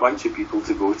get a bunch of people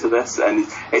to go to this, and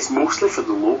it's mostly for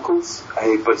the locals,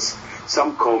 but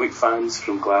some comic fans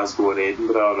from Glasgow or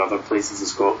Edinburgh or other places in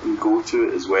Scotland go to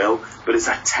it as well. But it's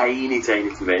a tiny, tiny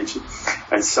convention,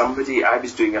 and I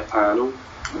was doing a panel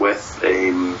with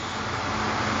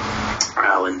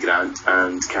Alan Grant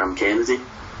and Cam Kennedy,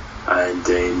 and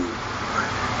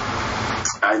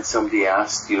somebody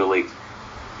asked, like,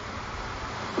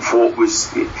 what was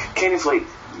kind of like,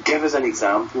 give us an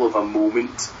example of a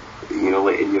moment,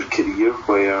 like in your career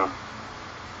where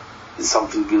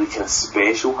something really kind of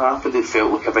special happened. It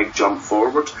felt like a big jump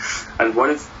forward. And one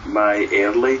of my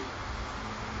early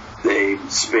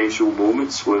special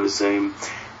moments was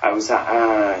I was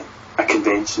at a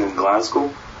convention in Glasgow,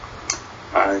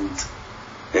 and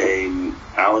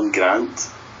Alan Grant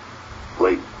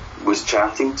was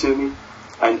chatting to me,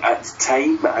 and at the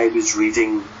time I was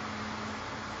reading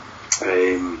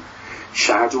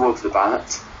Shadow of the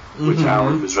Bat, which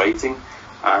Alan was writing,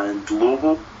 and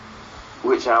Lobo,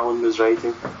 which Alan was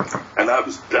writing, and that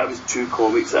was two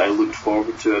comics that I looked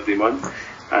forward to every month.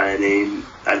 And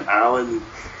Alan,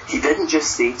 he didn't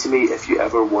just say to me, if you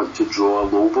ever want to draw a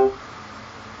Lobo,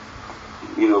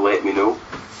 let me know.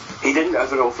 He didn't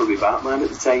ever offer me Batman at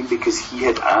the time, because he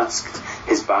had asked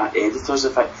his Bat editors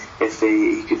if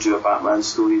he could do a Batman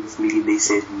story with me, and they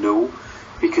said no,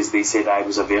 because they said I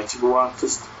was a vertigo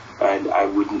artist and I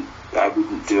wouldn't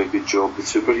do a good job with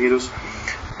superheroes.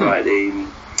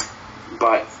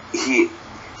 But he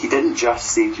didn't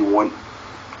just say, do you want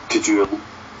to do a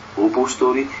Lobo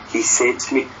story? He said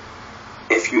to me,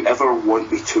 if you ever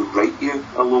want me to write you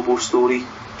a Lobo story,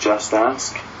 just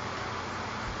ask.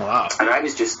 Wow. And I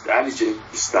was just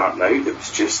starting out. It was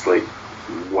just like,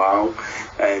 wow.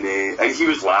 And he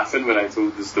was laughing when I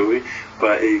told the story.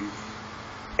 But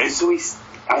and so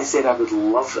I said I would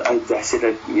love. I said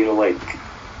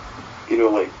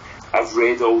I've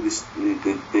read all the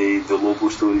Lobo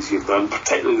stories you've done,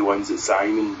 particularly the ones that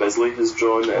Simon Bisley has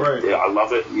drawn. Right. I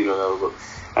love it.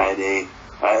 And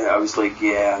I was like,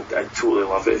 yeah, I'd totally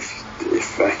love it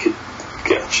if I could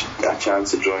get a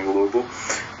chance at drawing Lobo.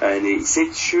 And he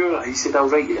said, sure. He said, I'll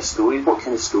write you a story. What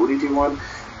kind of story do you want?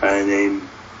 And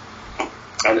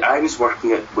I was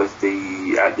working at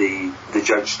the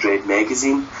Judge Dredd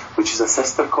magazine, which is a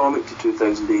sister comic to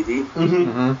 2000 AD.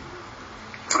 Mm-hmm.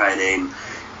 And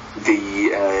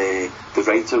the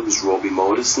writer was Robbie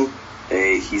Morrison.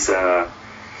 He's a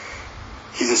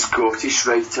Scottish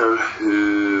writer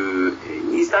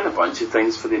he's done a bunch of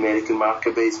things for the American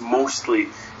market, but he's mostly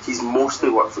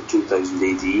worked for 2000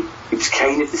 AD. He was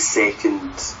kind of the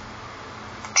second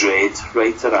Dredd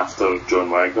writer after John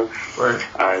Wagner. Right.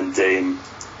 And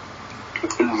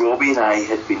Robbie and I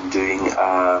had been doing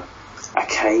a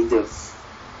kind of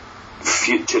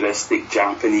futuristic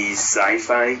Japanese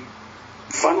sci-fi.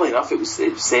 Funnily enough, it was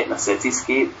set in a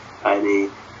cityscape,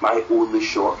 and my only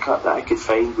shortcut that I could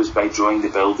find was by drawing the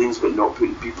buildings but not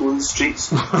putting people in the streets.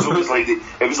 So it was like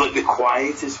the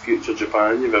quietest future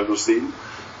Japan you've ever seen.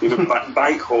 You know,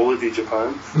 bank holiday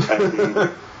Japan.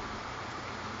 And,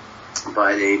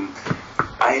 but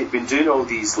I had been doing all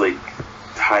these like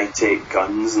high-tech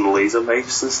guns and laser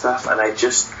knives and stuff, and I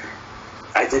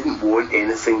didn't want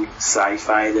anything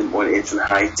sci-fi, I didn't want anything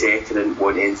high-tech, I didn't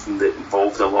want anything that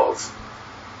involved a lot of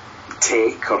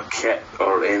tech or kit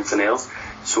or anything else.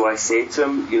 So I said to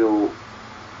him, you know,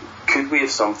 could we have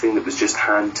something that was just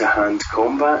hand-to-hand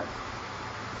combat?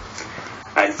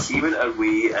 And he went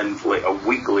away, and like a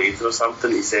week later or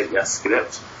something, he sent me a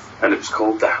script, and it was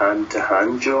called The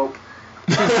Hand-to-Hand Job.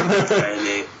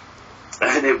 and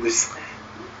it was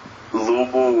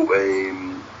Lobo.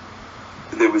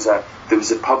 There was a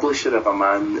publisher of a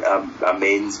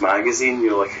men's magazine, you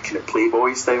know, like a kind of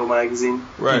Playboy style magazine,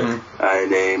 right?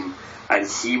 Mm-hmm. And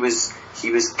he was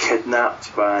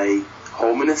kidnapped by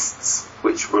hominists,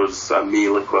 which was a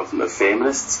male equivalent of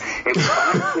feminists. It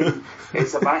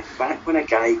was back when a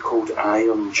guy called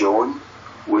Iron John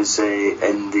was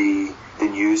in the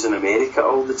news in America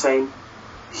all the time.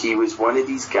 He was one of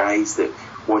these guys that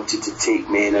wanted to take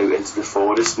men out into the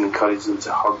forest and encourage them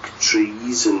to hug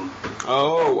trees and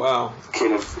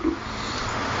kind of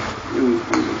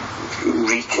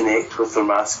reconnect with their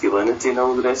masculinity and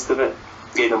all the rest of it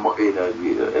in a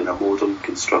modern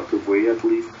constructive way, I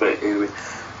believe. But anyway,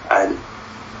 and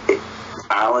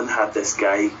Alan had this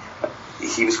guy.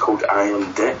 He was called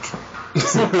Iron Dick,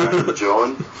 Iron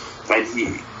John, and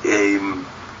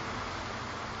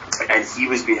he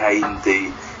was behind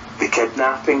the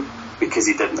kidnapping because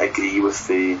he didn't agree with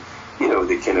the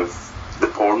kind of the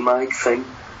porn mag thing,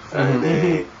 and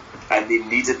they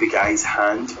needed the guy's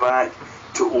hand back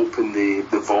to open the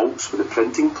vaults with the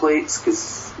printing plates,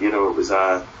 because it was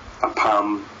a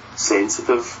palm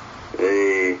sensitive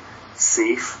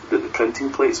safe that the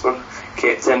printing plates were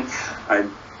kept in,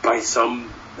 and by some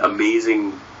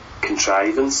amazing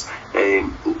contrivance,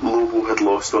 Lobo had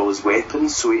lost all his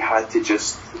weapons, so he had to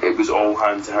it was all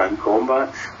hand-to-hand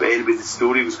combat. But anyway, the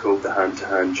story was called The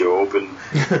Hand-to-Hand Job, and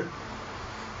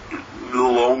the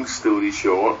long story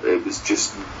short, it was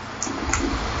just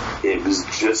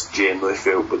generally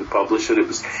felt by the publisher. It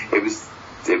was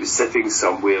sitting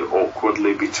somewhere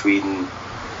awkwardly between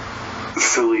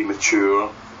fully mature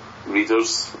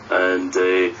readers, and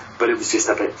but it was just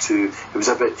a bit too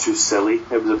silly.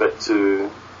 It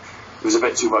was a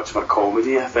bit too much of a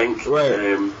comedy, I think. Right.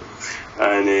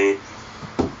 And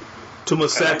too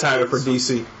much satire for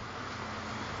DC.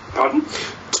 Pardon?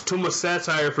 Too much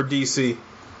satire for DC.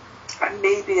 And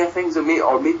maybe I think so,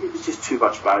 or maybe it was just too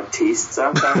much bad taste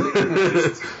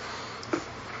sometimes.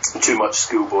 Too much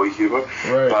schoolboy humour.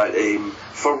 Right. But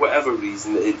for whatever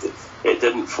reason, it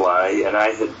didn't fly, and I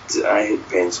had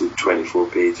penciled 24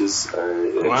 pages.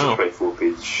 It was a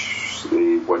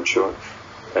 24-page one shot.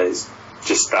 It's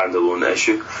just standalone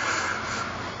issue,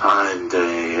 and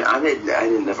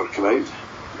it never come out.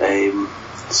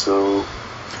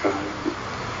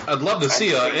 I'd love to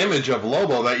see an image of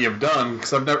Lobo that you've done,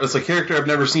 because it's a character I've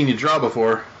never seen you draw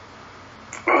before.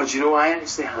 Oh, do you know, I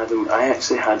actually had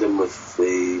him with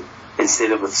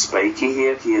instead of with spiky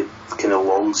hair, he had kind of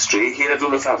long straight hair. I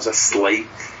don't know if that was a slight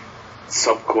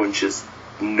subconscious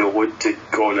nod to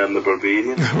Conan the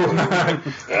Barbarian.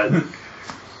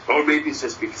 Or maybe it's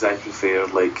just because I prefer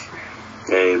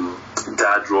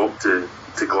dad rock to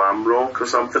glam rock or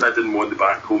something. I didn't want the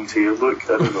back combed hair look.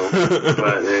 I don't know.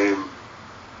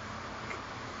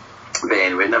 But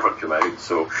anyway, it never came out.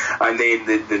 So, and then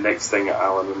the next thing that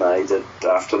Alan and I did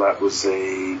after that was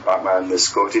Batman: The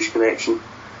Scottish Connection,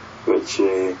 which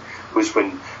was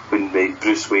when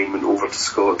Bruce Wayne went over to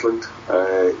Scotland,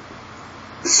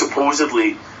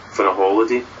 supposedly for a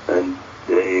holiday, and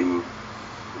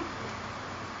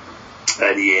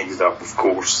he ended up, of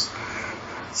course,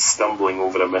 stumbling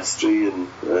over a mystery and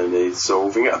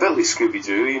solving it. A bit like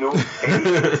Scooby-Doo, you know.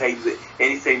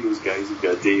 Anytime those guys have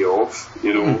got a day off,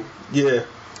 you know. Yeah.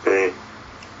 They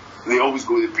always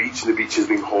go to the beach, and the beach has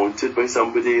been haunted by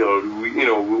somebody, or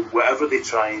whatever they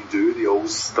try and do, they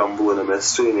always stumble in a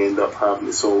mystery and end up having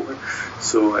to solve it.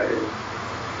 So,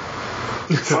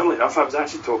 funnily enough, I was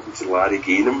actually talking to Larry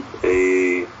Gainham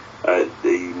at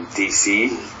the DC.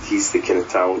 He's the kind of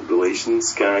talent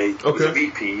relations guy. Okay. He's a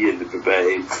VP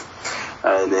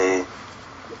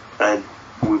and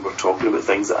we were talking about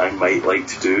things that I might like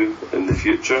to do in the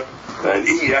future, and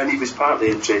he was partly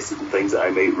interested in things that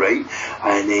I might write,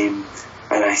 and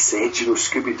I said,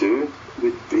 Scooby-Doo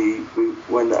would be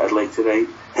one that I'd like to write,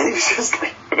 and he was just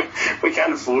like, we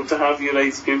can't afford to have you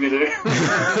write Scooby-Doo.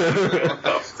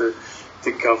 Enough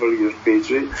to cover your page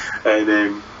rate, and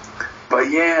But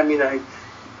yeah, I mean, I've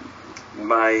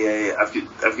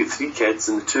got 3 kids,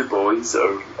 and the 2 boys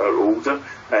are older,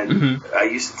 and I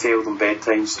used to tell them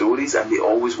bedtime stories, and they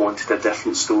always wanted a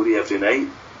different story every night,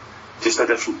 just a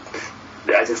different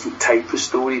type of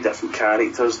story, different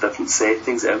characters, different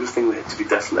settings, everything had to be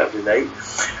different every night.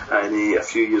 And a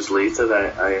few years later,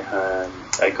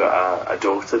 I got a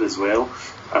daughter as well,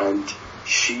 and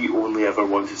she only ever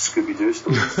wanted Scooby-Doo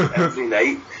stories. Every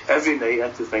night I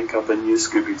had to think up a new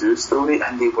Scooby-Doo story,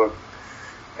 and they were,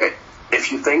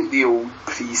 if you think the old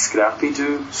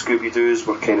pre-Scrappy-Doo Scooby-Doos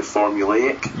were kind of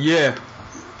formulaic, Yeah.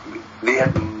 they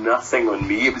had nothing on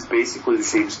me. It was basically the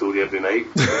same story every night.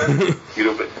 You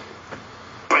know, but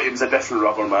it was a different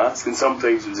rubber mask, and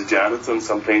sometimes it was a janitor, and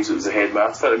sometimes it was a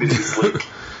headmaster. I mean, it was like,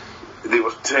 they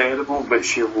were terrible, but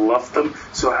she loved them.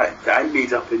 So I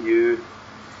made up a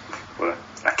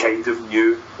kind of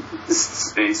new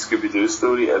Scooby-Doo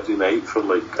story every night for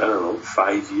like, I don't know,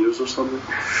 5 years or something.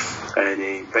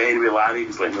 And but anyway, Larry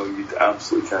was like, no, you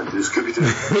absolutely can't do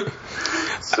Scooby-Doo.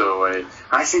 So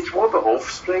I said, what about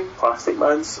Offspring, Plastic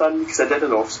Man's son? Because I did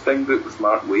an Offspring book with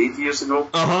Mark Waid years ago.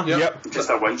 Yep. Just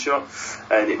a one-shot.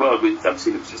 And I'm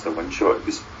saying it was just a one-shot. It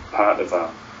was part of a...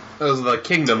 That was the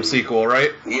Kingdom sequel,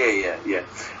 right? Yeah.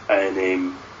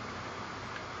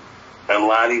 And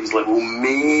Larry was like, well,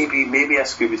 maybe a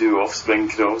Scooby-Doo Offspring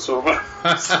crossover.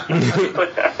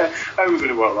 How are we going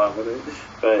to work that one out?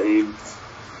 But,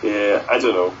 yeah, I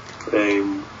don't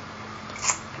know.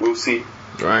 We'll see.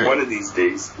 Right. One of these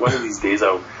days,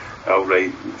 I'll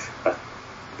write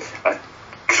a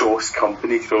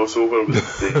cross-company crossover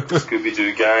with the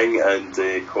Scooby-Doo gang and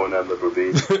Conan the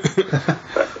Barbarian.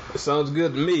 Sounds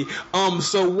good to me.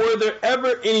 So were there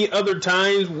ever any other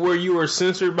times where you were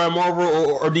censored by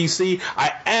Marvel or DC?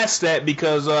 I asked that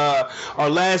because our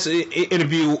last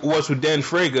interview was with Dan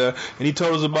Fraga, and he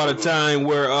told us about a time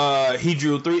where he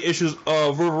drew 3 issues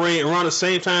of Wolverine around the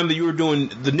same time that you were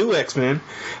doing the new X-Men,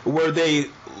 where they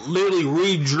literally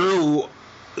redrew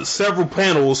several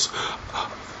panels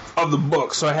of the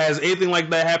book. So has anything like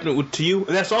that happened to you?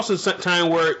 And that's also the time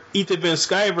where Ethan Van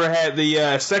Sciver had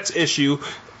the sex issue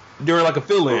during like a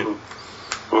fill-in.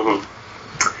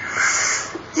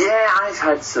 Yeah, I've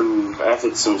had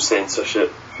some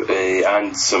censorship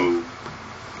and some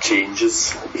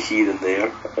changes here and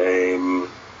there.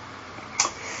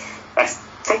 I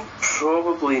think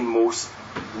probably most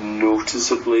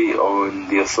noticeably on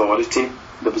The Authority,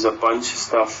 there was a bunch of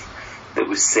stuff that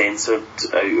was censored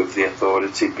out of The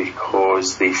Authority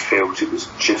because they felt it was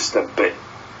just a bit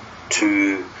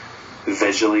too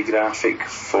visually graphic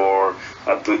for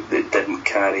a book that didn't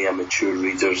carry a mature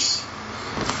reader's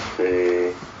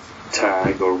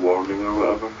tag or warning or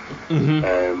whatever.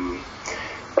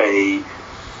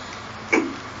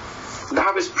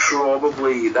 That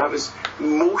was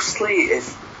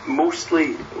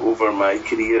mostly over my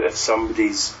career.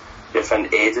 If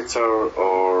an editor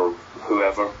or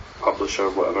whoever, publisher,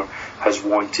 whatever, has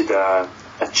wanted a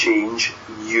change,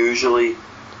 usually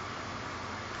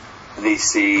they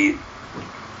say,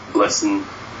 listen,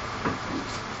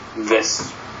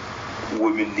 this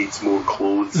woman needs more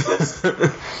clothes,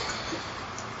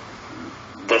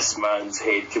 this man's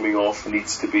head coming off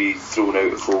needs to be thrown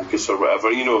out of focus or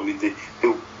whatever, you know. I mean,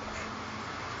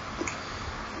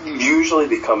 usually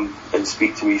they come and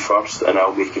speak to me first and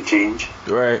I'll make a change,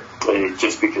 right?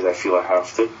 Just because I feel I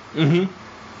have to.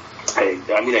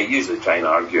 I mean, I usually try and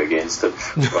argue against it,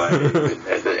 but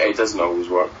it doesn't always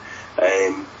work.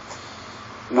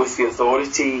 With The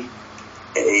Authority,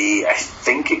 I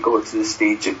think it got to the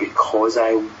stage of, because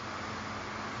I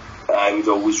would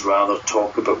always rather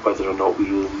talk about whether or not we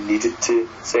really needed to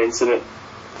censor it.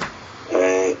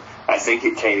 I think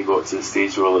it kind of got to the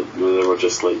stage where they were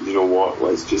just like, you know what,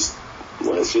 let's just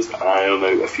iron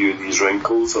out a few of these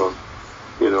wrinkles, or,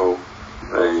 you know,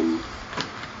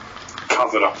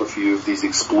 cover up a few of these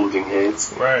exploding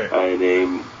heads. Right.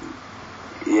 And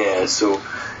yeah, so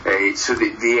they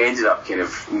ended up kind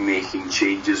of making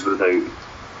changes without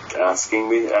asking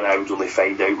me, and I would only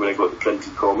find out when I got the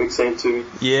printed comic sent to me.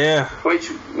 Yeah. Which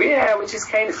is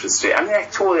kind of frustrating. I mean, I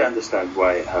totally understand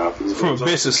why it happens. From a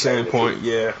business standpoint,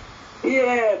 yeah.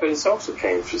 Yeah, but it's also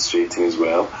kind of frustrating as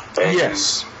well.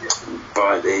 Yes.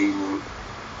 But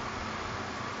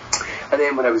and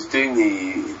then when I was doing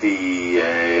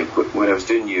when I was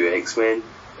doing New X-Men,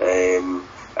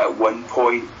 at one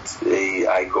point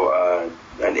I got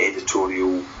an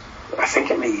editorial, I think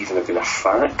it might even have been a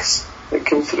fax that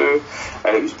came through,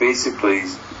 and it was basically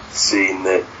saying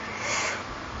that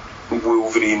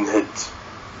Wolverine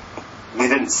they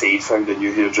didn't say he'd found a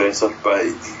new hairdresser, but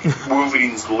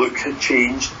Wolverine's look had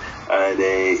changed, and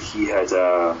he had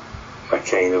a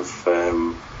kind of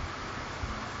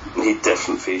he had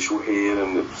different facial hair,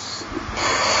 and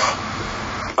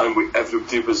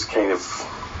everybody was kind of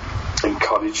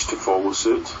encouraged to follow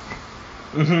suit.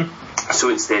 Mm-hmm. So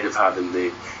instead of having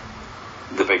the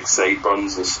big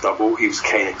sideburns and stubble, he was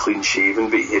kind of clean shaven,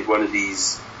 but he had one of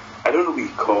these, I don't know what you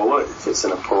call it, if it's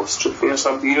an apostrophe or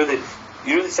something. You know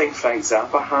the thing Frank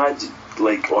Zappa had,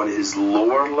 like on his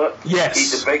lower lip. Yes.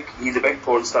 He had a big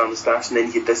porn star moustache, and then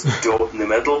he had this dot in the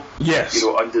middle. Yes. You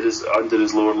know, under his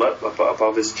lower lip,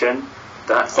 above his chin.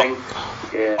 That thing.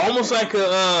 Yeah. Almost like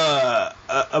a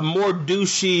more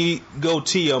douchey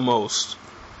goatee, almost.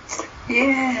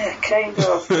 Yeah, kind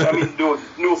of. I mean, no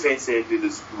offense to anybody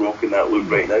that's rocking that look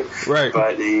right now. Right.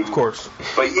 But of course.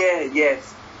 But yeah.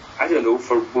 I don't know.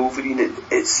 For Wolverine,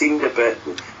 it seemed a bit.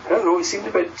 I don't know. It seemed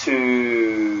a bit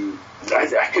too.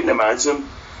 I couldn't imagine him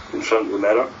in front of the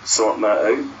mirror sorting that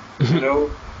out. You know.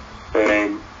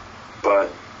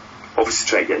 But obviously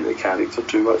trying to get into the character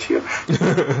too much here.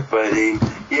 But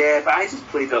I just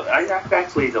played. I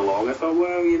played along. I thought,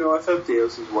 well, you know, if everybody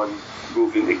else is one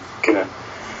Wolverine to kind of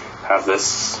have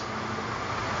this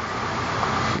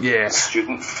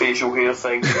student facial hair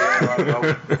thing.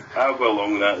 I'll go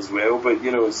along with that as well. But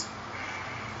you know, it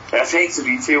affects the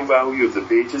retail value of the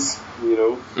pages. You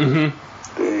know. Mm-hmm.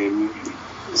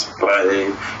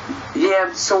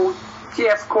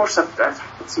 Of course, I've had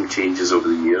some changes over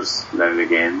the years now and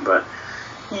again, but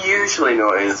usually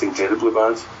not anything terribly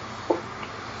bad.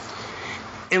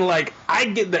 And like, I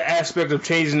get the aspect of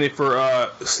changing it for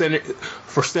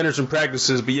standards and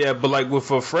practices, but like with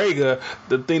Frege,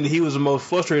 the thing that he was the most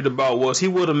frustrated about was he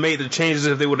would have made the changes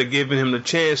if they would have given him the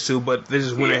chance to, but they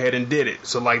just went ahead and did it.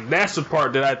 So like, that's the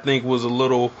part that I think was a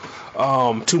little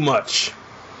too much.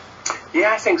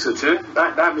 Yeah, I think so too.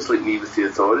 That was like me with the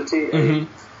Authority. Mm-hmm.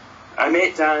 I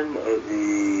met Dan at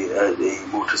the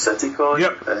Motor City Con,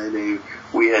 and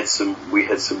we had some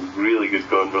really good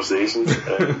conversations.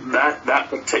 That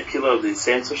particular, the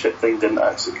censorship thing, didn't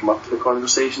actually come up to the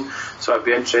conversation, so I'd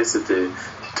be interested to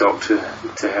talk to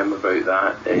him about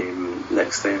that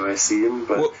next time I see him.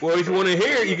 But well, if you want to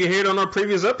hear it, you can hear it on our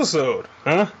previous episode,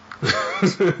 huh?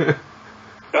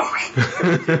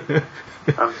 Okay.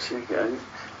 I'll check it out.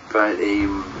 But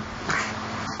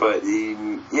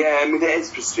yeah, I mean, it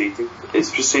is frustrating. It's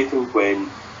frustrating when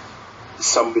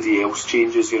somebody else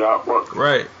changes your artwork.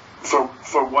 Right. For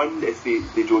one, if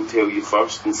they don't tell you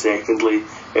first, and secondly,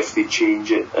 if they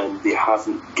change it and they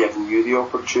haven't given you the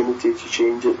opportunity to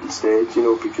change it instead, you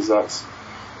know, because that's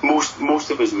most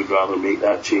of us would rather make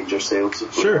that change ourselves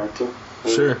if we had to.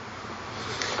 Sure.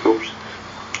 Of course.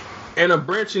 And I'm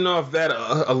branching off that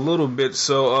a little bit,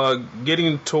 so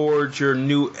getting towards your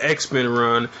new X-Men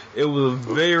run, it was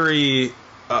very,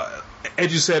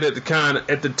 as you said at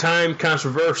the time,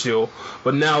 controversial,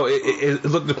 but now it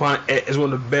looked upon as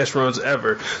one of the best runs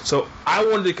ever. So I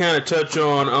wanted to kind of touch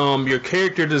on your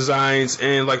character designs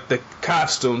and like the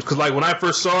costumes, because like when I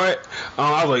first saw it,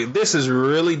 I was like, this is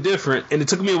really different, and it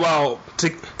took me a while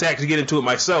to actually get into it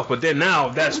myself. But then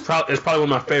now it's probably one of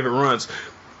my favorite runs.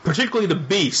 Particularly the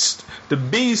Beast. The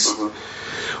Beast,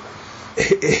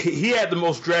 he had the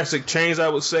most drastic change, I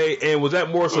would say. And was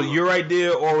that more so your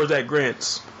idea, or was that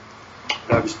Grant's?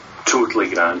 That was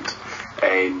totally Grant.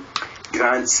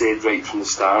 Grant said right from the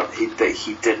start that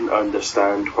he didn't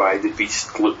understand why the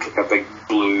Beast looked like a big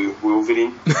blue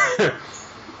Wolverine.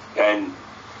 And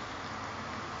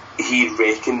he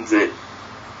reckoned that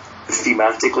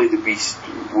thematically the Beast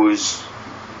was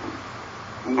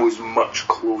much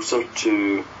closer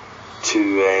to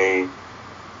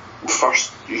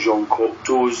first Jean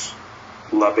Cocteau's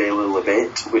La Belle et la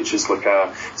Bête, which is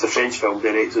it's a French film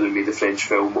director who made a French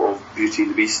film of Beauty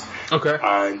and the Beast. Okay.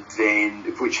 And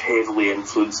then which heavily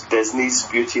influenced Disney's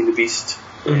Beauty and the Beast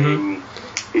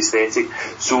aesthetic.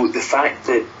 So the fact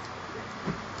that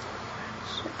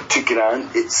to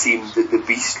Grant it seemed that the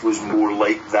Beast was more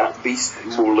like that Beast,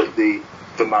 more like the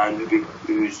man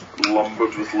who's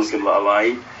lumbered with looking like a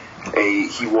lion.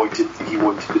 He wanted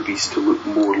the Beast to look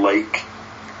more like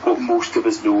what most of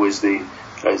us know as the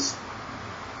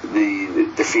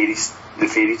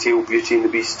fairy tale Beauty and the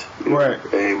Beast. Right.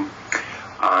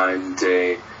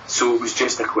 So it was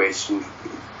just a question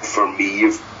for me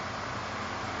of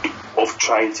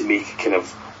trying to make a kind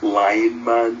of Lion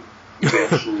Man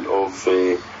version of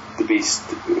the Beast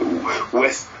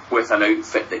with an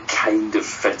outfit that kind of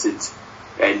fitted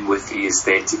in with the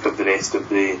aesthetic of the rest of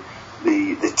the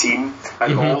team,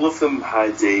 and all of them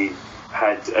had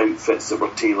outfits that were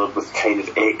tailored with kind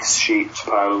of X-shaped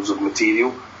panels of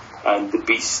material. And the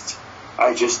Beast,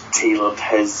 I just tailored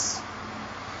his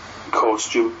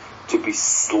costume to be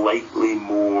slightly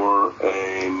more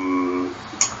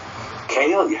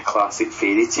kind of like your classic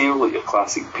fairy tale, like your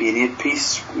classic period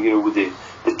piece, you know, with the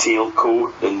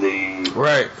tailcoat and the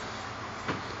Right.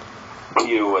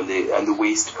 you know, and the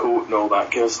waistcoat and all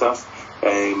that kind of stuff.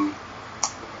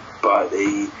 But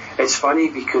it's funny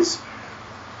because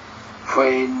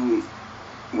when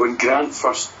Grant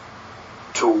first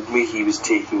told me he was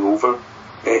taking over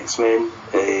X-Men,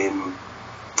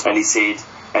 and he said,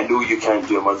 I know you can't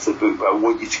do a monthly book, but I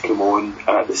want you to come on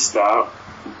at the start,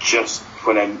 just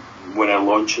when I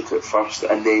launch it at first,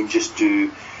 and then just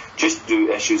do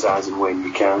issues as and when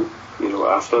you can, you know,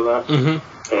 after that.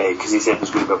 Because he said there's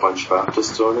going to be a bunch of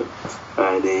artists on it,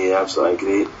 and absolutely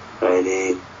great.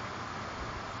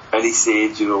 And he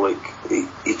said, you know, like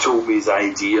he told me his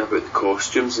idea about the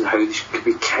costumes and how they could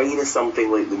be kind of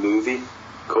something like the movie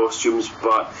costumes,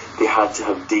 but they had to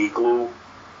have day glow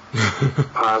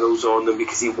panels on them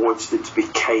because he wanted it to be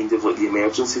kind of like the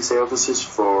emergency services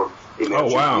for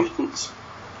emergent mutants.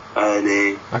 And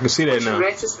I can see that now. In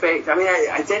retrospect, I mean,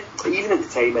 I did, even at the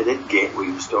time, I didn't get what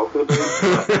he was talking about.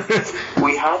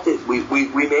 we had it. We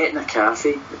met in a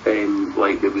cafe,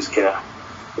 like it was kind of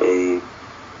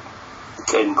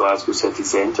in Glasgow city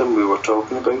centre, and we were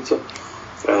talking about it,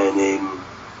 and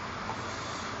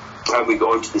we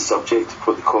got onto the subject of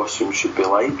what the costume should be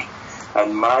like.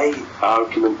 And my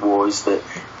argument was that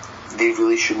they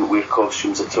really shouldn't wear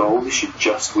costumes at all. They should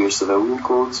just wear civilian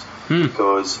clothes,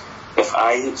 because if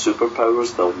I had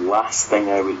superpowers, the last thing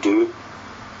I would do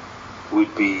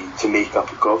would be to make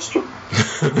up a costume.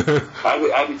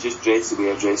 I would just dress the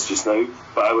way I dress just now,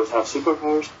 but I would have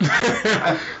superpowers.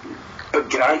 But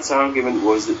Grant's argument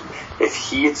was that if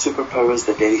he had superpowers,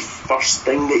 the very first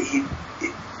thing that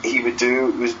he would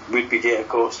do would be get a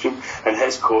costume, and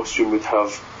his costume would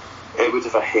have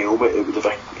a helmet, it would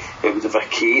have a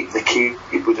cape, the cape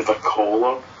would have a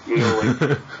collar, you know,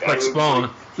 like like Spawn.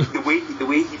 The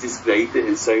way he described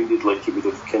it sounded like it would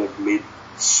have kind of made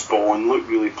Spawn look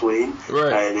really plain.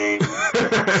 Right. And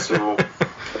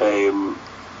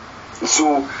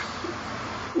so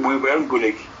we weren't going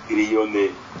to agree on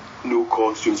the no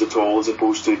costumes at all, as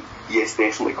opposed to yes,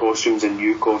 definitely costumes and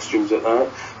new costumes at that.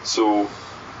 So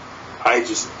I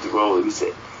just, well, it was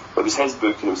his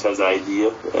book and it was his idea,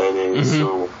 and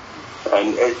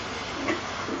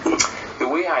the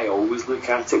way I always look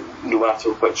at it, no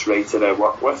matter which writer I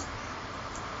work with,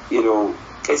 you know,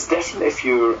 it's different if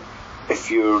you're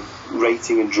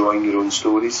writing and drawing your own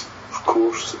stories. Of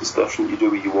course, it's different. You do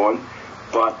what you want,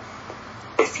 but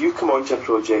if you come onto a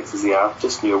project as the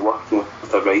artist and you're working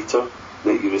with a writer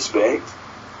that you respect,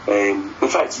 in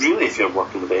fact, really, if you're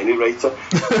working with any writer,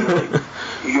 like,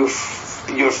 your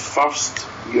first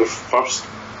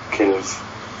kind of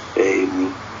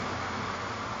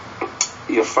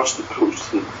your first approach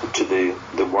to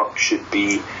the work should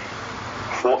be,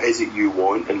 what is it you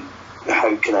want and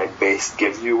how can I best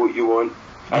give you what you want?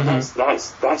 And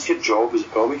that's your job as a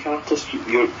comic artist.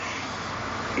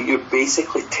 You're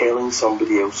basically telling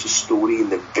somebody else's story in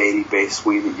the very best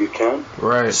way that you can.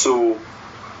 Right. So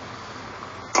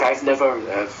I've never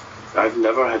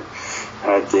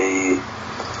had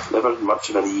much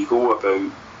of an ego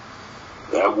about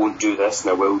I won't do this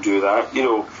and I will do that. You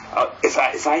know, if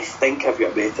I think I've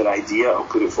got a better idea, I'll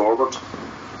put it forward.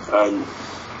 And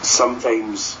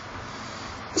sometimes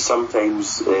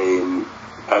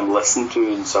I'm listened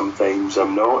to and sometimes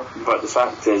I'm not. But the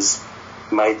fact is,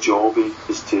 my job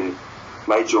is to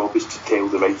tell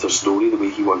the writer's story the way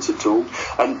he wants it told,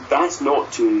 and that's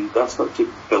not to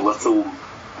belittle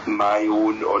my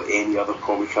own or any other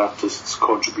comic artist's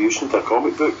contribution to a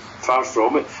comic book. Far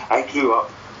from it. I grew up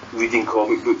reading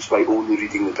comic books by only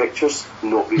reading the pictures,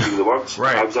 not reading the words.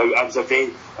 Right. I was a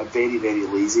very very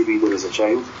lazy reader as a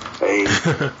child.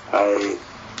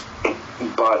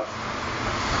 But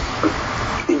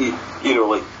you know,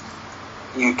 like,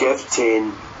 you give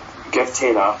 10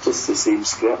 artists the same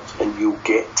script and you'll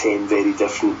get 10 very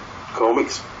different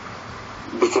comics,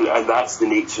 and that's the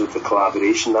nature of the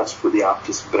collaboration. That's what the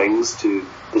artist brings to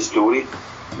the story.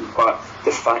 But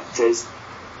the fact is,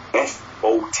 if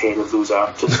all 10 of those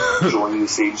artists drawing the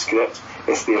same script,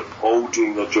 if they're all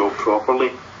doing their job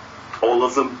properly, all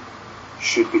of them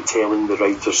should be telling the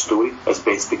writer's story as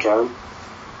best they can.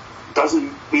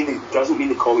 Doesn't mean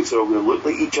the comics are all going to look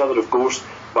like each other, of course,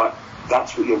 but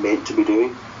that's what you're meant to be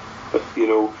doing. But, you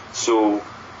know, so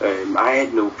I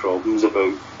had no problems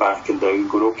about backing down,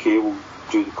 going, okay, we'll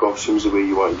do the costumes the way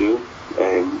you want to do it.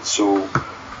 And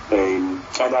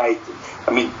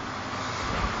I mean,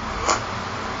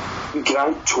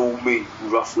 Grant told me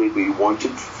roughly what he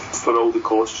wanted for all the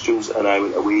costumes, and I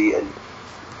went away and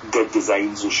did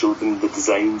designs and showed them the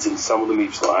designs, and some of them he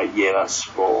was like, yeah, that's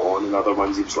spot on, and other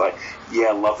ones he was like, yeah,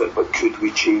 I love it, but could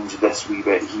we change this wee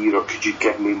bit here, or could you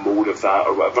give me more of that,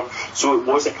 or whatever. So it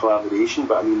was a collaboration,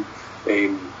 but I mean,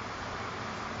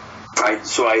 I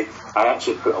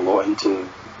actually put a lot into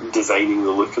designing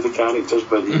the look of the characters,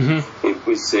 but it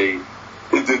was the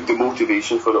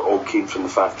motivation for it all came from the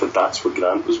fact that that's what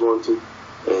Grant was wanting.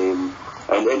 And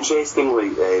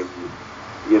interestingly,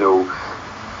 you know,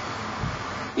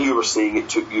 you were saying it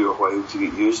took you a while to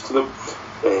get used to them.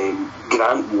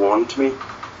 Grant warned me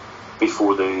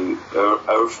before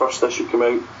our first issue came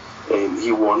out.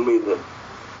 He warned me that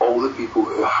all the people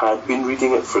who had been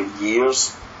reading it for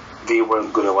years, they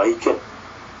weren't going to like it.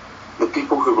 The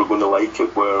people who were going to like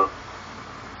it were,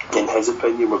 in his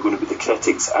opinion, were going to be the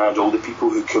critics and all the people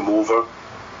who come over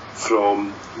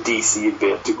from DC and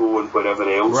Vertigo and wherever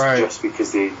else, right, just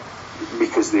because they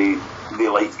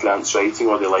liked Grant's writing,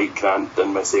 or they liked Grant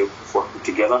and myself working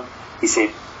together. He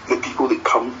said the people that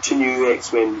come to New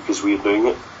X-Men because we're doing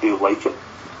it, they'll like it.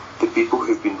 The people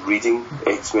who've been reading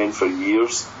X-Men for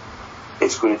years,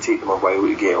 it's going to take them a while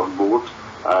to get on board.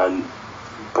 And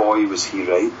boy, was he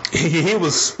right. He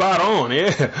was spot on,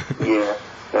 yeah. Yeah.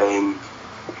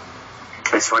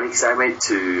 It's funny because I went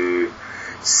to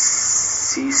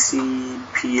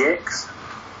CCPX.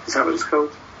 Is that what it's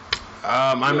called?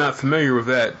 I'm not familiar with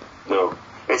that. No.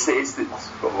 It's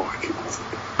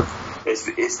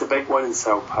the big one in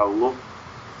Sao Paulo.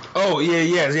 Oh,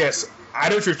 yes. I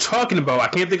know what you're talking about. I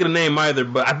can't think of the name either,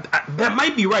 but that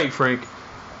might be right, Frank.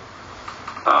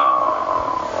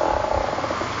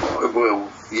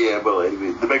 Well,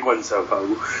 anyway, the big one in Sao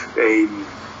Paulo.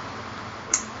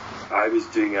 I was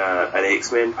doing an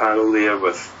X-Men panel there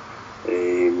with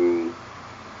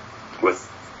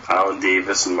Alan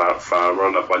Davis and Mark Farmer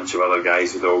and a bunch of other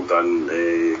guys who'd all done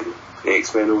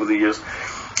X-Men over the years,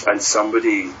 and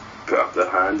somebody put up their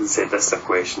hand and said, this is a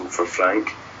question for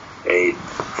Frank.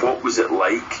 What was it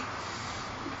like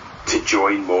to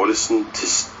join Morrison?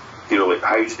 Like,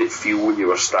 how did it feel when you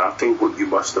were starting what you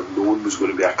must have known was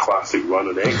going to be a classic run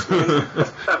on X-Men?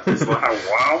 I was like,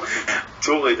 wow,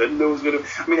 totally didn't know it was going to.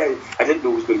 I mean, I didn't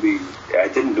know it was going to be. I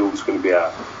didn't know it was going to be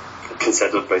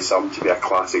considered by some to be a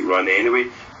classic run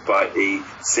anyway. But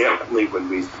certainly when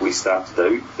we started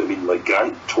out, I mean, like,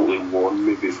 Grant totally warned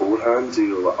me beforehand.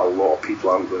 A lot of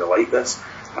people aren't going to like this,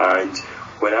 and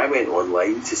when I went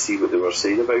online to see what they were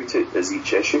saying about it as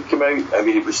each issue came out, I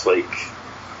mean, it was like.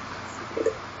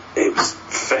 It was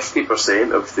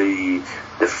 50% of the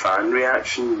fan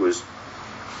reaction was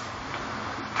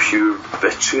pure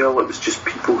vitriol. It was just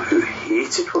people who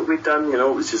hated what we'd done. It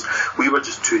was just, we were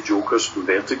just two jokers from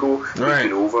Vertigo who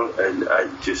came over and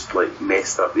just like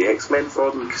messed up the X-Men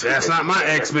for them. That's not my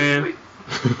X-Men.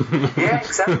 Yeah,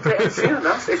 exactly. Fair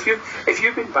enough. If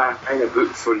you've been buying a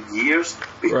book for years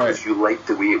because you liked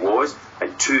the way it was,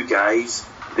 and two guys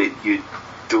that you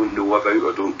don't know about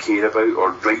or don't care about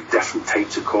or write different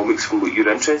types of comics from what you're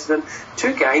interested in,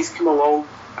 two guys come along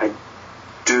and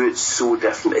do it so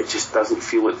different it just doesn't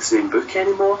feel like the same book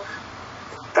anymore,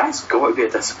 that's got to be a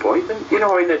disappointment, But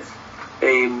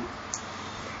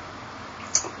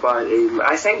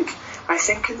I think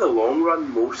in the long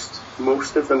run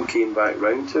most of them came back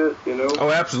round to it, Oh,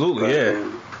 absolutely, yeah.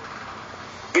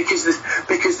 Because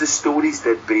the stories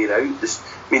did bear out.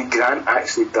 Grant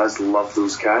actually does love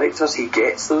those characters. He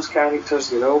gets those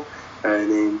characters, and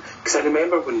because I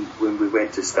remember when we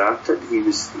went to start it, he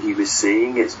was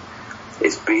saying it's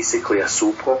basically a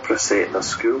soap opera set in a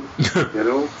school,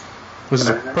 Which is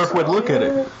a perfect way to look at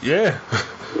it. Yeah.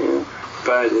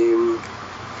 But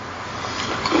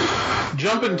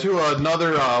jump into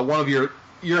another one of your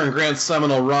and Grant's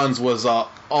seminal runs was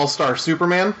All-Star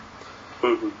Superman.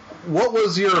 Mm-hmm. What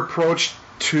was your approach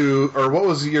to, or what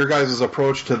was your guys'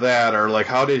 approach to that, or like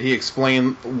how did he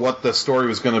explain what the story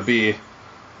was going to be?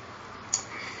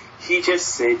 He just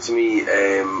said to me,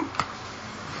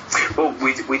 well,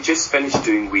 we just finished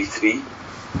doing We3,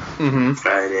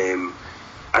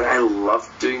 and I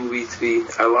loved doing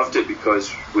We3. I loved it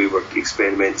because we were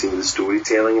experimenting with the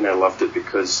storytelling, and I loved it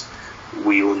because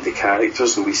we owned the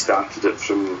characters and we started it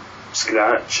from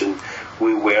scratch, and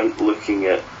we weren't looking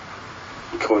at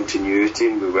continuity,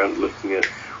 and we weren't looking at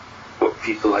what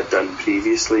people had done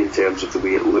previously in terms of the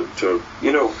way it looked, or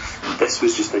this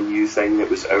was just a new thing that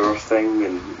was our thing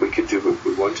and we could do what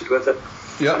we wanted with it.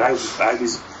 Yep. And I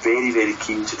was very, very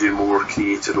keen to do more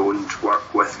creator-owned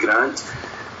work with Grant.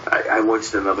 I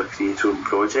wanted another creator-owned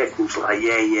project, and he was like,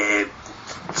 yeah,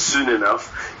 soon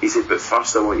enough. He said, but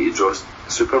first I want you to draw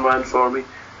Superman for me.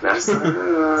 And I said,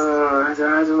 I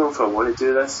don't know if I want to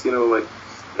do this,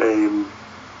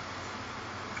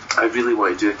 I really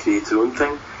want to do a creator-owned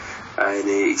thing. and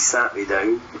he sat me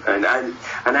down, and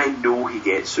I know he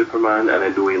gets Superman, and I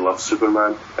know he loves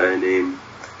Superman, and he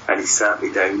sat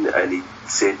me down and he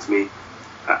said to me,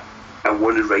 I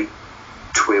want to write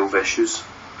 12 issues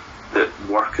that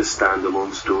work as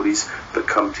standalone stories but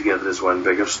come together as one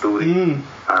bigger story,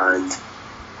 and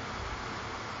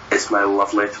it's my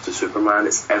love letter to Superman.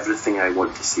 It's everything I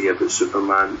want to say about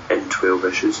Superman in 12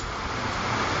 issues.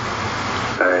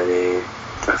 And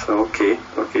I thought, okay.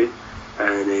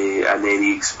 And then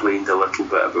he explained a little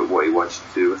bit about what he wanted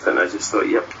to do with it, and I just thought,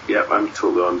 yep, I'm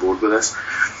totally on board with this.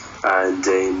 And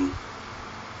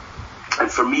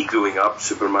for me growing up,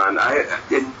 Superman,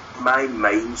 in my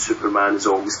mind, Superman is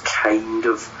always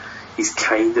he's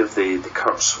kind of the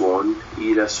Curt Swan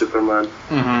era Superman.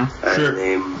 Mm-hmm. Sure.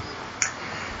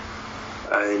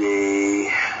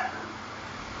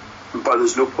 But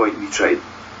there's no point in me trying to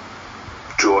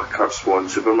draw a Curt Swan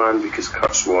Superman, because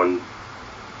Curt Swan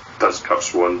does Curt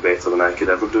Swan better than I could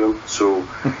ever do him. So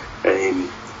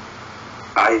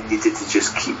I needed to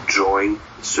just keep drawing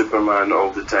Superman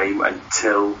all the time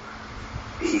until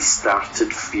he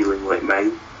started feeling like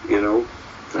mine, you know.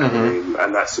 Mm-hmm.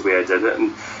 And that's the way I did it.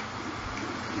 And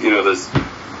you know, there's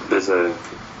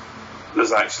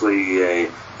actually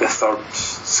the third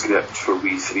script for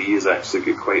We3 has actually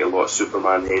got quite a lot of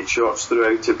Superman headshots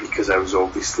throughout it, because I was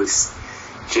obviously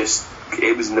just,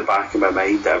 it was in the back of my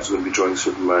mind that I was going to be drawing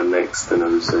Superman next, and I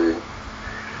was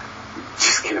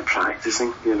just kind of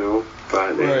practicing, you know.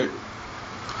 But right.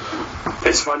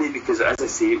 It's funny because, as I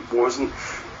say, it wasn't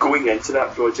going into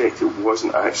that project, it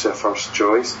wasn't actually a first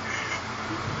choice,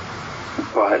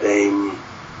 but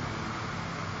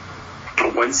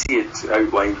once he had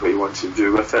outlined what he wanted to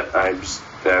do with it, I was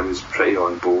pretty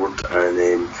on board, and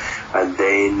then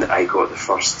I got the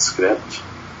first script,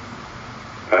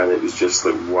 and it was just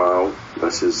like, wow,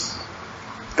 this is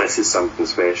something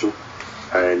special,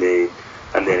 and then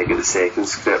I got the second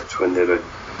script when they're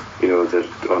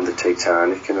on the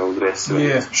Titanic and all the rest of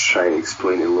it, trying to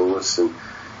explain to Lois, and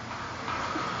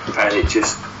it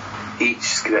just, each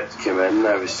script came in, and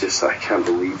I was just, I can't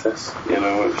believe this, you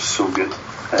know, it was so good.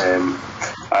 And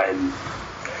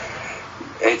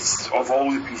it's, of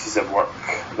all the pieces of work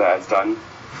that I've done,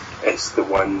 it's the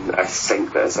one I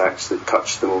think that has actually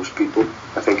touched the most people.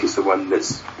 I think it's the one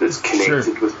that's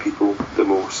connected with people the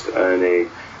most, and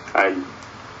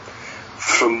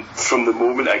from the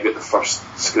moment I got the first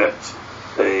script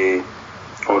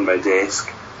on my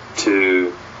desk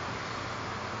to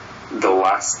the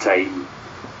last time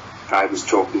I was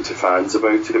talking to fans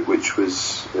about it, which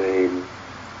was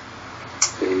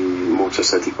Motor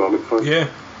City Comic Con. Yeah.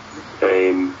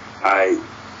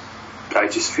 I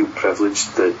just feel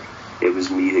privileged that it was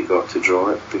me that got to draw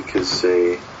it, because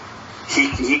he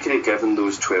could have given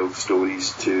those 12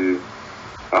 stories to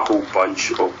a whole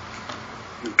bunch of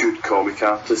good comic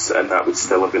artists, and that would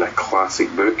still have been a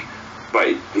classic book,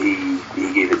 but he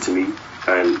gave it to me,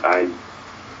 and I'm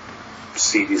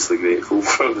seriously grateful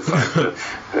for the fact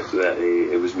that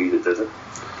it was me that did it.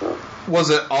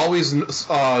 Was it always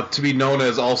to be known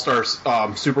as All-Star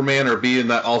Superman, or be in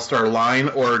that All-Star line,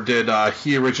 or did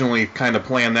he originally kind of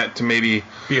plan that to maybe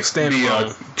be a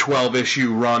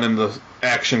 12-issue run in the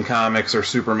Action Comics or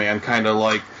Superman, kind of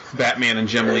like Batman and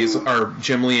Jim Lee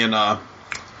and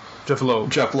Jeff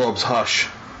Loeb's Hush?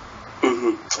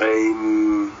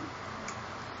 Mm-hmm.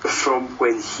 From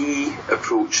when he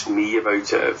approached me about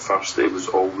it at first, it was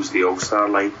always the All-Star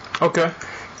line. Okay.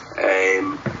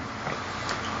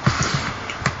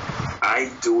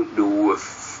 I don't know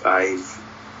if I've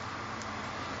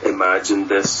imagined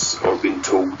this or been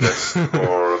told this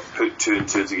or put two and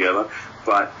two together,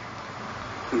 but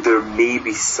there may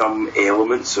be some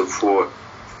elements of what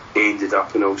ended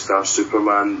up in All-Star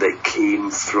Superman that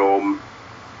came from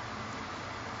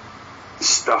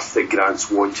stuff that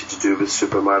Grant's wanted to do with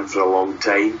Superman for a long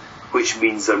time, which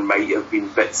means there might have been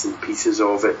bits and pieces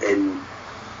of it in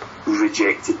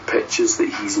rejected pitches that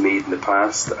he's made in the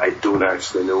past. I don't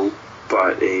actually know,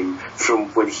 but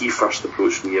from when he first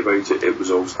approached me about it, it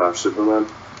was All-Star Superman,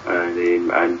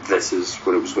 and this is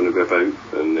what it was going to be about,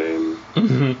 and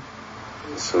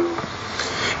so.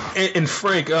 And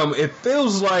Frank, it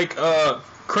feels like,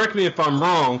 correct me if I'm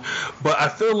wrong, but I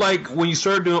feel like when you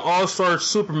started doing All-Star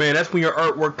Superman, that's when your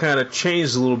artwork kind of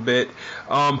changed a little bit,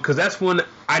 because that's when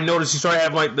I noticed you started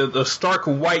having like the stark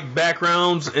white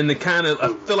backgrounds and the kind of,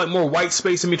 I feel like more white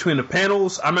space in between the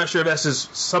panels. I'm not sure if that's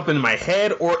just something in my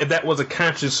head or if that was a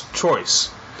conscious choice.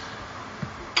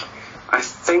 I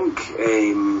think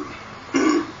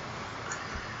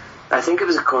it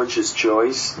was a conscious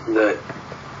choice that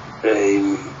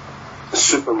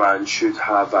Superman should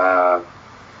have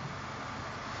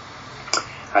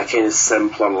a kind of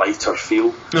simpler, lighter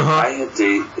feel. I had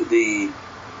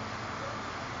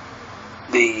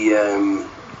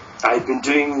I'd been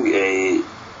doing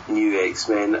New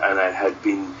X-Men, and I'd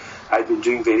been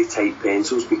doing very tight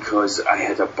pencils because I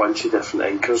had a bunch of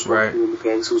different inkers working on the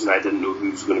pencils, and I didn't know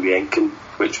who was going to be inking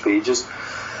which pages.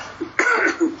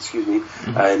 Excuse me.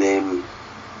 And then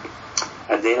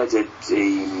I did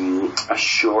a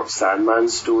short Sandman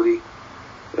story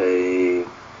with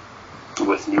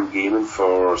Neil Gaiman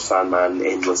for Sandman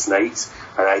Endless Nights,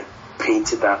 and I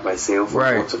painted that myself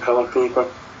with watercolour paper.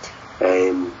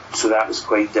 So that was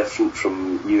quite different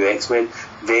from New X-Men.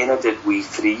 Then I did We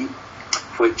 3,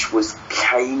 which was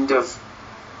kind of...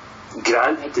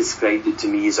 Grant had described it to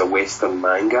me as a Western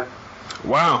manga.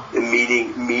 Wow.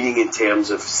 Meaning in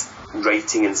terms of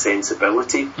writing and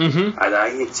sensibility. And I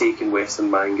had taken Western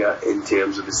manga in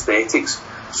terms of aesthetics.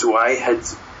 So I had,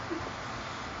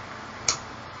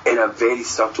 in a very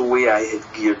subtle way, I had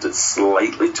geared it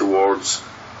slightly towards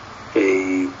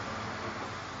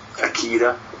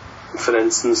Akira, for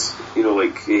instance,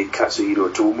 like Katsuhiro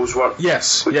Otomo's work.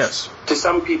 Yes, which yes. To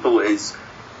some people is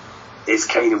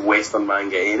kind of Western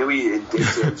manga anyway, in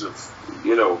terms of,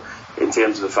 in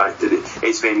terms of the fact that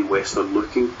it's very Western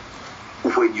looking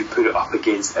when you put it up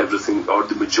against everything or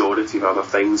the majority of other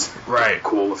things that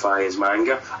qualify as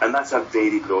manga, and that's a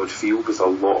very broad field with a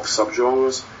lot of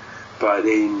subgenres. But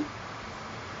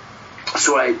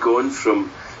so I had gone from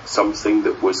something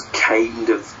that was kind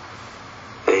of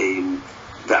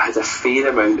that had a fair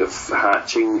amount of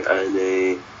hatching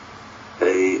and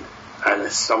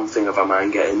something of a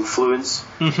manga influence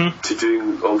to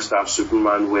doing All-Star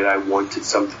Superman, where I wanted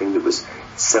something that was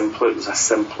simpler. It was a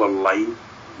simpler line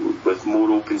with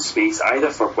more open space, either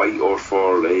for white or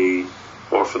for the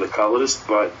colourist.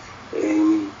 But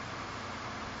and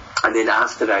then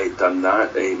after I had done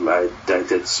that, I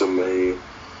did some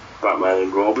Batman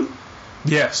and Robin.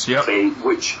 Yes, yep.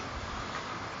 Which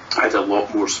had a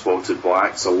lot more spotted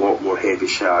blacks, a lot more heavy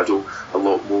shadow, a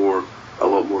lot more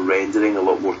rendering, a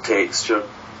lot more texture,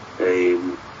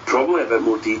 probably a bit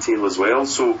more detail as well.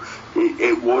 So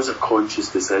it was a conscious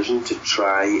decision to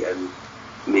try and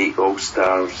make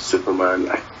All-Star Superman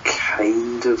a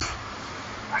kind of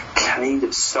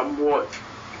somewhat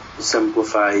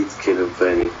simplified kind of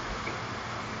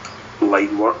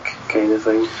line work kind of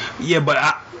thing. Yeah, but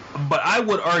I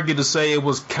would argue to say it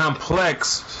was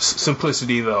complex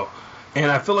simplicity though, and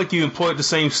I feel like you employed the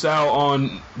same style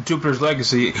on Jupiter's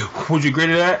Legacy. Would you agree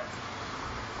to that?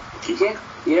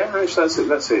 Yeah, actually,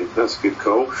 that's a good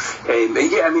call.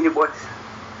 Yeah, I mean, it was.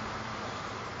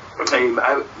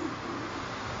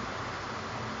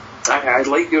 I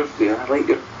like your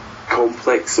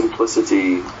complex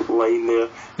simplicity line there.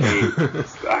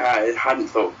 I hadn't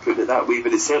thought of putting it that way,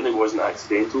 but it certainly wasn't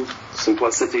accidental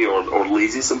simplicity or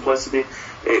lazy simplicity.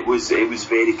 It was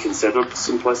very considered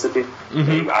simplicity.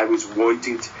 I was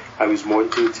wanting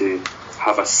to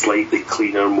have a slightly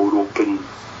cleaner, more open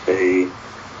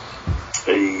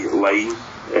line.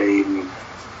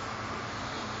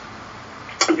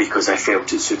 Because I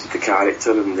felt it suited the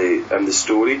character and the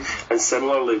story. And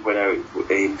similarly, when I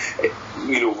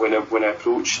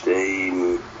approached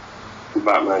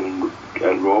Batman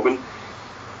and Robin,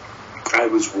 I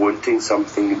was wanting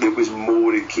something that was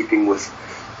more in keeping with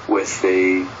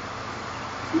the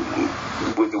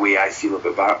way I feel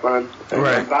about Batman.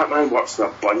 And Batman works in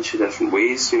a bunch of different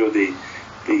ways. The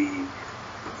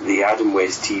Adam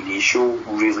West TV show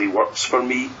really works for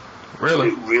me. Really?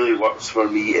 It really works for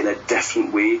me in a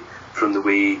different way from the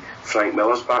way Frank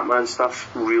Miller's Batman stuff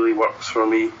really works for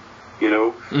me,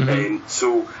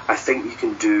 so I think you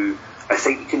can do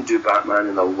Batman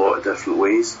in a lot of different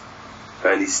ways,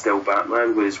 and he's still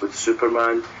Batman. Whereas with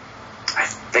Superman, I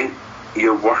think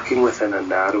you're working within a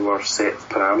narrower set of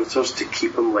parameters to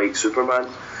keep him like Superman.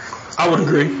 I would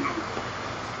agree.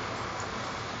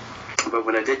 But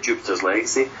when I did Jupiter's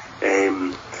Legacy,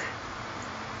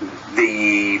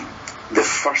 the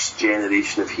first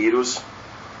generation of heroes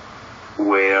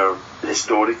were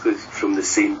historically from the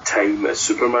same time as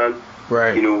Superman.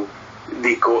 Right.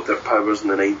 They got their powers in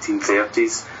the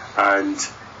 1930s, and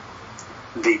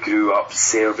they grew up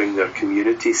serving their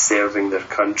community, serving their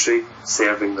country,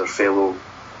 serving their fellow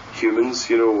humans.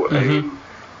 They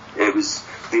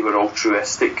were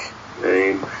altruistic.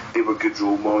 They were good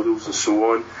role models and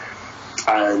so on.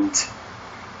 And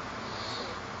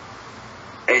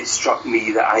it struck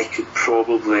me that I could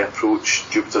probably approach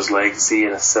Jupiter's Legacy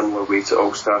in a similar way to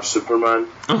All-Star Superman,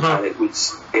 and it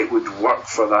would work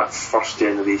for that first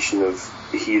generation of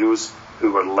heroes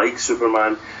who were like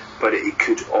Superman, but it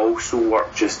could also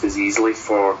work just as easily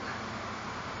for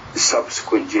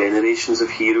subsequent generations of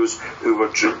heroes who were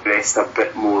dressed a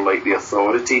bit more like the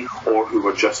Authority, or who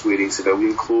were just wearing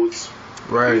civilian clothes.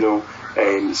 Right. You know,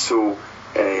 so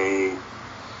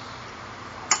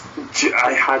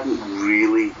I hadn't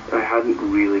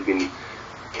really been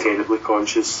terribly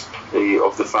conscious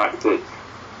of the fact that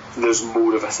there's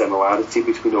more of a similarity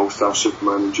between All-Star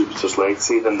Superman and Jupiter's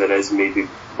Legacy than there is maybe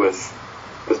with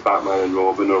Batman and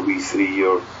Robin or We Three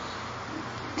or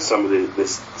some of the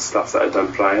stuff that I'd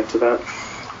done prior to that.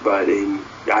 But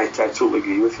I totally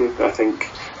agree with you. I think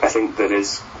there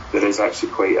is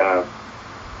actually quite a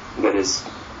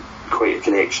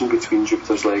connection between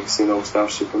Jupiter's Legacy and All-Star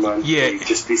Superman. Yeah,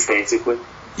 just aesthetically.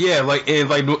 Yeah,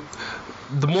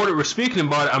 the more that we're speaking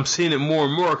about it, I'm seeing it more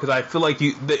and more, because I feel like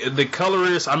the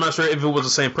colorist, I'm not sure if it was the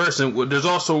same person, there's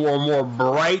also a more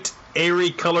bright, airy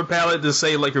color palette than,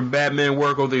 say, like your Batman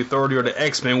work or the Authority or the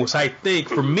X-Men, which I think,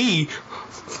 for me,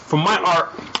 from my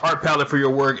art palette for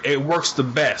your work, it works the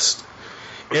best.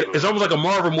 It's almost like a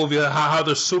Marvel movie, how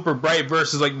they're super bright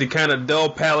versus like the kind of dull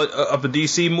palette of the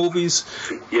DC movies.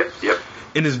 Yep.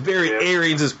 And it's very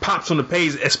airy and just pops on the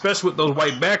page, especially with those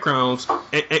white backgrounds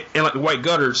and like the white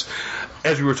gutters,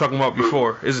 as we were talking about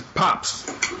before. It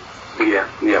pops. Yeah,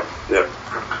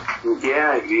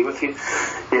 I agree with you.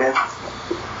 Yeah.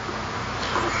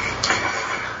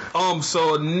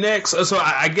 So next,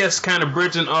 I guess kind of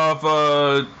bridging off,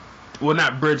 well,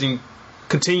 not bridging,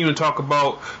 continuing to talk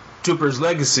about Jupiter's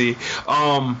Legacy.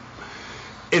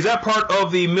 Is that part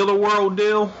of the Miller World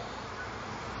deal?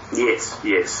 Yes.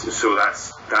 So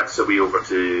that's a way over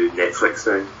to Netflix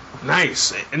now.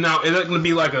 Nice. And now, is that going to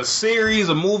be like a series,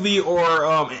 a movie, or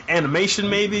animation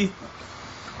maybe?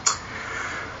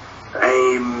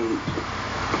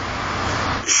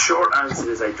 Short answer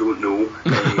is I don't know.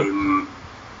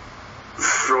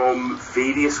 From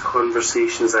various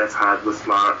conversations I've had with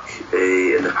Mark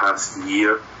in the past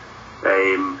year,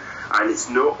 and it's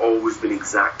not always been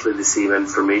exactly the same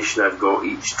information I've got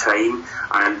each time,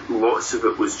 and lots of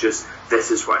it was just,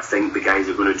 this is what I think the guys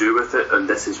are going to do with it, and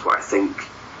this is what I think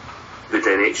the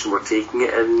direction we're taking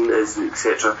it in is,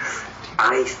 etc.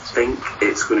 I think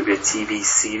it's going to be a TV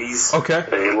series, okay,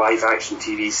 a live action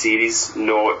TV series,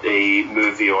 not a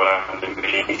movie or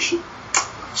animation.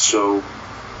 So,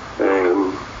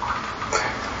 and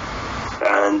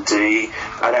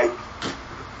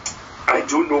I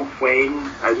don't know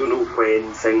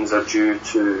when things are due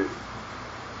to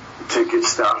get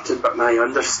started, but my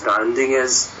understanding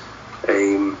is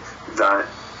that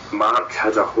Mark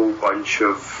had a whole bunch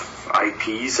of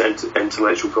IPs and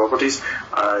intellectual properties,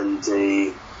 and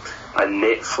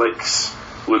Netflix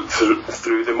looked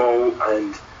through them all,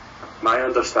 and my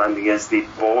understanding is they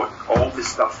bought all the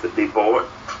stuff that they bought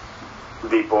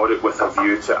it with a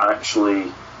view to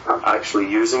actually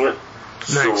using it.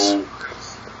 Nice. So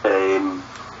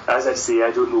as I say,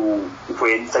 I don't know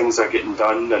when things are getting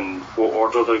done and what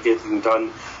order they're getting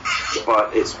done,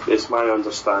 but it's my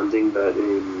understanding that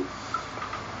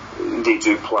they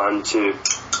do plan to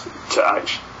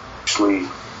actually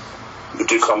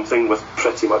do something with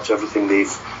pretty much everything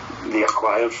they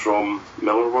acquired from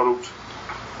Miller World.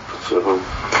 So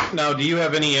now, do you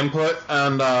have any input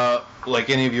on like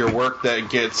any of your work that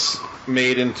gets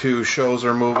made into shows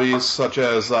or movies, such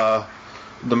as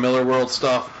the Miller World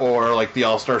stuff or like the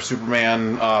All-Star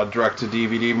Superman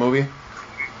direct-to-DVD movie?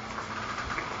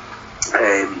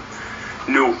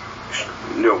 No.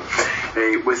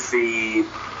 With the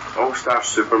All-Star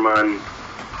Superman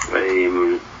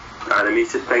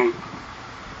animated thing,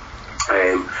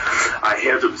 I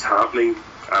heard it was happening,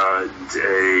 and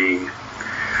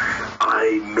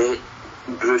I met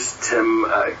Bruce Timm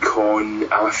at a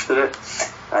con after it,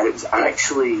 and it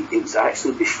was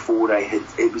actually before I had.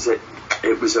 It was at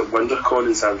WonderCon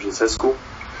in San Francisco,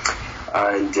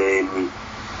 and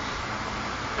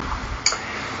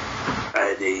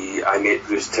I met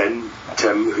Bruce Timm,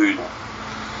 who,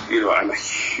 you know, I'm a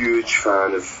huge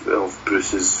fan of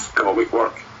Bruce's comic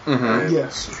work. Mm-hmm.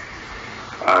 Yes.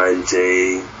 And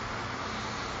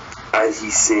he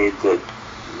said that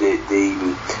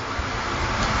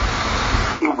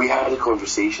we had a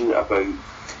conversation about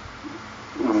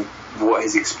what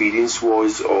his experience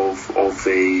was of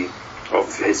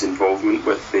his involvement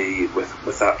with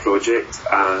that project,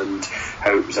 and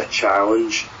how it was a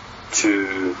challenge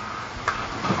to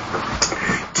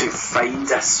find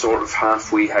a sort of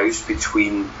halfway house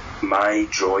between my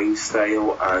drawing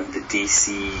style and the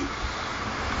DC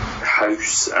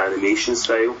house animation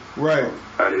style, Right.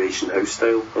 animation house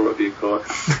style, or whatever you call it.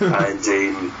 and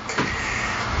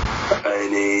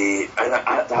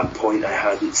at that point I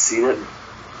hadn't seen it,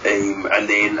 and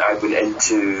then I went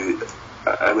into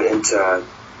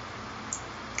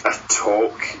a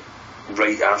talk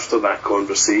right after that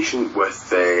conversation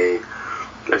with it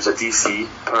was a DC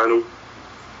panel,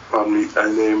 and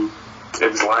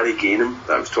it was Larry Gainham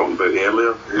that I was talking about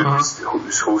earlier, who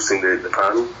was hosting the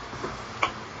panel,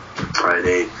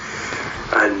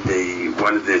 and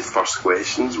one of the first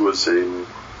questions was,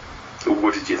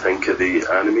 what did you think of the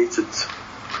animated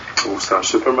All-Star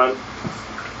Superman?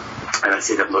 And I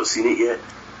said, I've not seen it yet.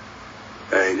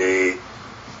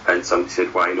 And somebody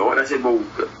said, why not? And I said, well,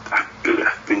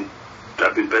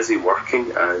 I've been busy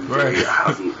working, and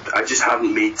I just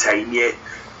haven't made time yet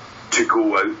to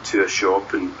go out to a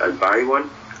shop and buy one.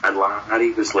 And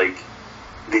Larry was like,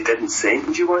 they didn't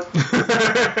send you one?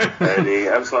 And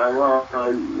I was like, well,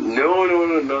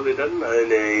 no, they didn't.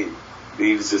 And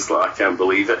he was just like, I can't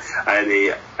believe it. And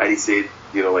he said,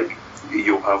 like,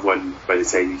 you'll have one by the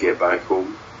time you get back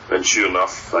home. And sure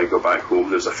enough, I got back home,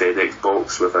 there's a FedEx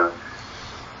box with a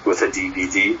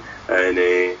DVD, and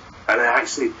I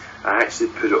actually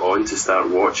put it on to start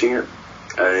watching it,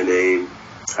 and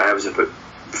I was about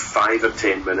 5 or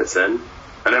 10 minutes in,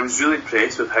 and I was really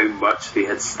impressed with how much they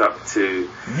had stuck to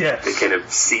the kind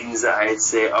of scenes that I had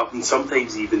set up, and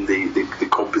sometimes even the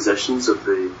compositions of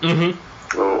the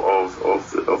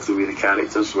of the way the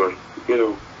characters were,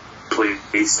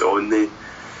 placed on the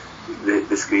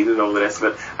screen and all the rest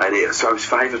of it. And so I was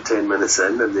 5 or 10 minutes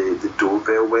in, and the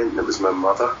doorbell went, and it was my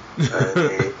mother,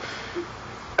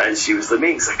 and she was like,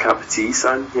 make us a cup of tea,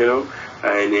 son,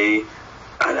 and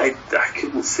I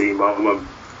couldn't say, Mum,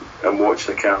 I'm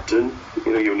watching a cartoon,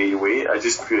 you'll need to wait. I was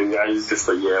just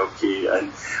like, yeah, okay.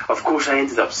 And of course I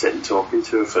ended up sitting talking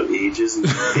to her for ages, and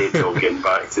ended up getting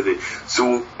back to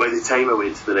so by the time I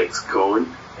went to the next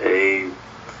con,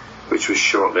 which was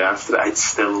shortly after, I'd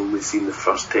still only seen the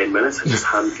first 10 minutes. I just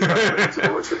hadn't got around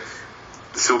to watch it.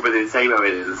 So by the time I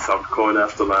went to the third con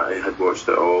after that, I had watched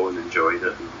it all and enjoyed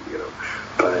it. And,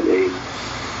 but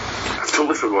I've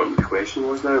totally forgotten what the question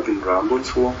was now. I've been rambling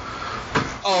so long.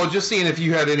 Oh, just seeing if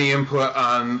you had any input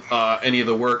on any of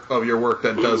the your work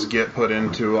that does get put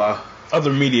into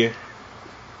other media.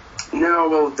 No,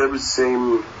 well, there was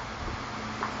I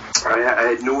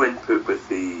had no input with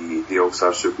the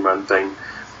All-Star Superman thing.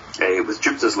 With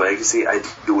Jupiter's Legacy, I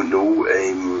don't know.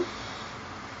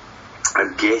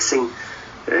 I'm guessing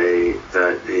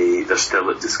that they're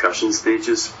still at discussion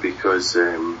stages, because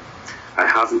I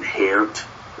haven't heard.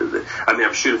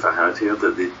 I'm sure if I had heard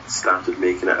that they started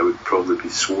making it, I would probably be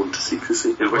sworn to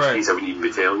secrecy, in which case I wouldn't even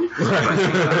be telling you. But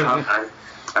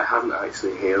I haven't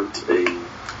actually heard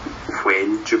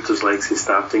when Jupiter's Legacy is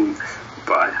starting,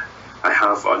 but I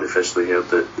have unofficially heard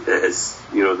that it is,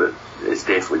 that it's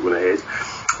definitely going ahead.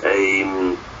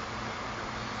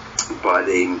 But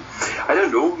I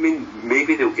don't know. I mean,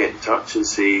 maybe they'll get in touch and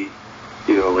say,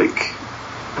 like,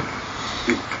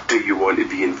 do you want to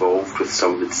be involved with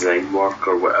some of the design work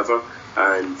or whatever?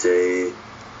 And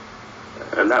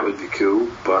that would be cool.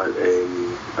 But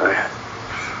I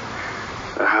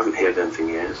haven't heard anything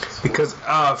yet. So. Because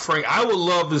Frank, I would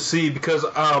love to see, because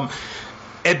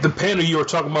at the panel you were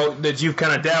talking about that you've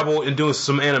kind of dabbled in doing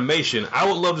some animation. I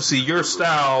would love to see your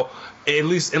style, at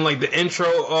least in like the intro,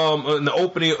 in the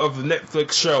opening of the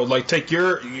Netflix show. Like, take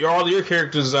all your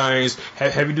character designs,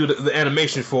 have you do the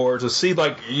animation for it, to see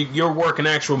like your work in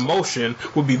actual motion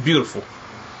would be beautiful.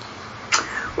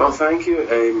 Well, thank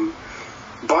you.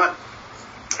 But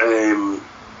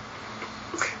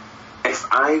if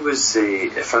I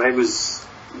was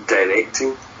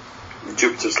directing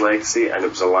Jupiter's Legacy and it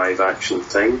was a live action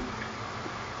thing,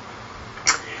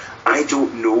 I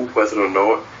don't know whether or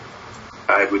not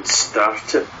I would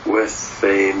start it with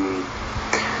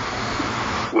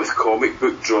comic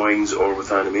book drawings or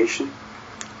with animation.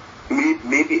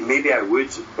 Maybe I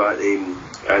would, but and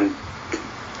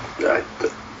I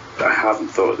haven't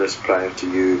thought of this prior to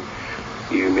you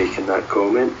making that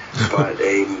comment. But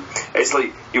it's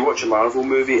like you watch a Marvel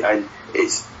movie and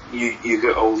it's you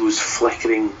get all those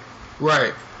flickering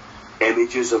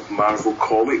images of Marvel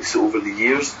comics over the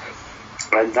years,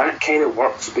 and that kind of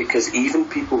works because even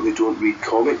people who don't read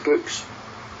comic books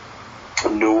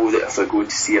know that if they're going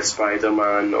to see a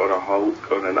Spider-Man or a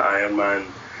Hulk or an Iron Man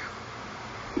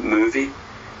movie,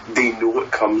 they know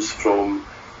it comes from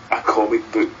a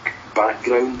comic book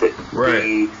background that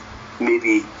they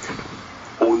maybe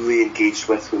only engaged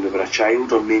with when they were a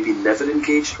child, or maybe never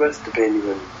engaged with, depending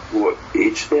on what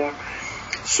age they are.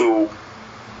 So,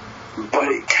 but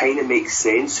it kind of makes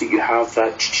sense. So you have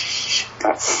that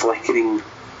flickering,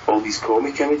 all these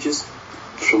comic images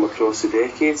from across the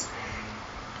decades.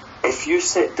 If you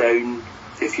sit down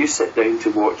to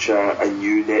watch a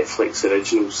new Netflix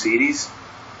original series,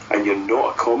 and you're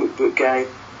not a comic book guy,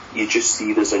 you just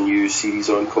see there's a new series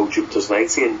on called Jupiter's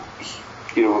Legacy, and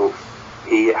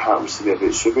it happens to be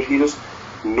about superheroes.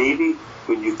 Maybe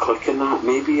when you click on that,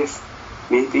 maybe if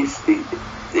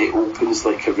it opens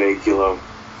like a regular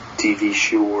TV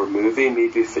show or movie,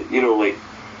 maybe if it,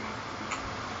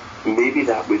 maybe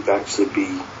that would actually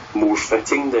be more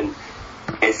fitting than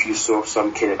if you saw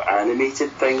some kind of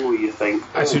animated thing where you think,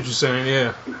 I see what you're saying,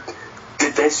 yeah.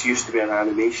 Did this used to be an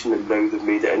animation and now they've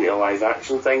made it into a live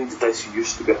action thing? Did this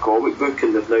used to be a comic book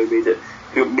and they've now made it?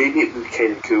 Maybe it would be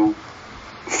kind of cool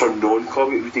for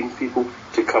non-comic reading people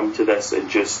to come to this and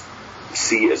just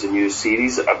see it as a new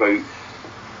series about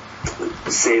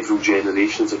several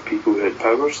generations of people who had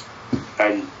powers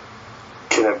and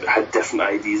kind of had different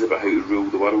ideas about how to rule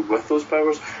the world with those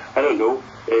powers. I don't know.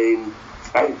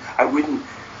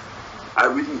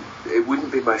 It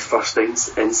wouldn't be my first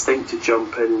instinct to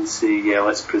jump in and say, yeah,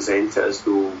 let's present it as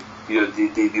though,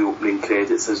 the opening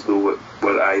credits as though it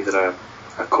were either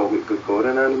a comic book or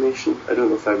an animation. I don't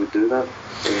know if I would do that.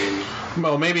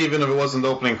 Well, maybe even if it wasn't the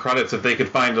opening credits, if they could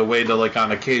find a way to, like,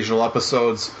 on occasional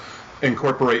episodes,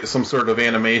 incorporate some sort of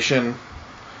animation,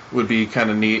 would be kind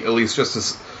of neat, at least just to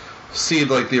see,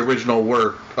 like, the original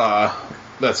work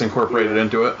that's incorporated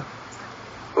into it.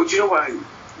 Well, do you know what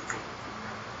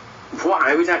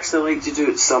I would actually like to do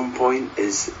at some point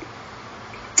is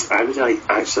I would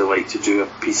actually like to do a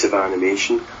piece of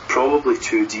animation, probably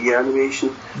 2D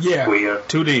animation. Yeah, where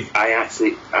 2D. I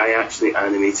actually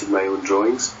animated my own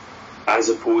drawings, as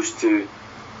opposed to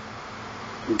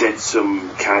did some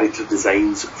character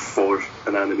designs for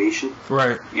an animation.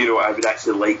 Right. I would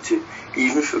actually like to,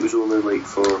 even if it was only like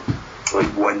for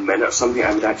like 1 minute or something,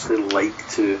 I would actually like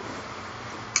to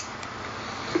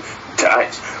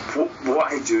act.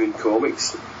 What I do in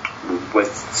comics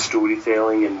with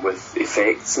storytelling and with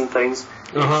effects and things,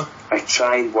 I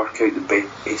try and work out the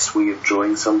best way of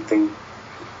drawing something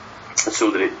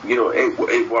so that it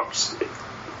works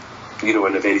in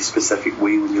a very specific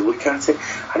way when you look at it.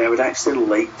 And I would actually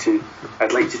like to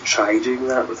try doing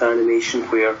that with animation,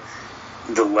 where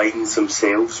the lines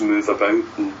themselves move about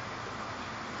and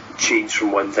change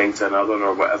from one thing to another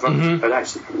or whatever. But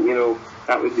actually,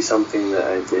 that would be something that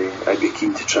I'd be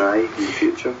keen to try in the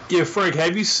future. Yeah, Frank,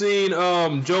 have you seen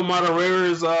Joe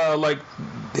Madureira's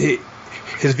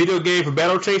his video game for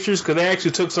Battle Chasers? Because they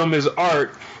actually took some of his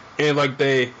art and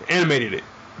they animated it.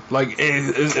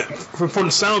 From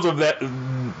the sounds of that,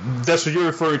 that's what you're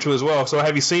referring to as well. So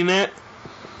have you seen that?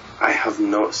 I have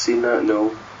not seen that.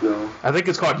 No. I think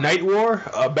it's called Night War.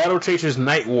 Battle Chasers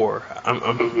Night War.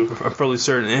 I'm fairly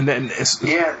certain. And then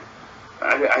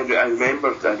I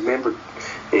remember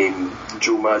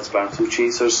Joe Mad's Battle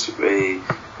Chasers when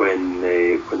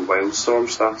Wildstorm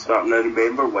started up, and I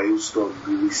remember Wildstorm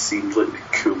really seemed like the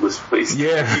coolest place.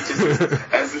 Yeah.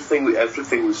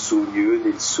 everything was so new, and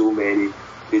they had so many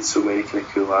kind of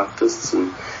cool artists,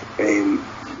 and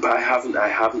but I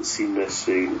haven't seen this.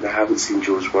 I haven't seen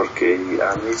Joe's work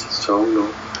animated at all.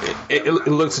 No. It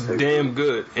looks damn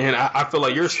good, and I feel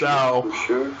like your style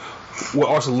will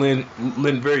also lend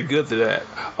very good to that.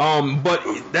 But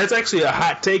that's actually a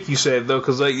hot take you said, though,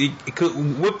 because it could,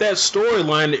 with that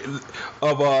storyline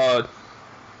of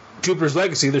Jupiter's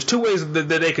Legacy, there's two ways that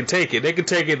they could take it. They could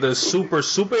take it the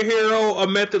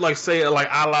superhero method, like say a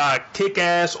la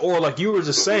Kick-Ass, or like you were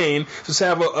just saying, just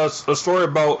have a story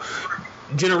about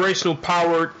generational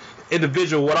powered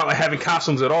individual without having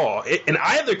costumes at all. And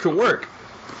either could work.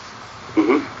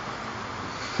 So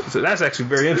that's actually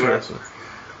very interesting.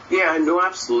 Yeah, no,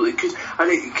 absolutely.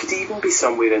 And it could even be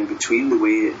somewhere in between the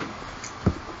way,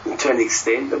 to an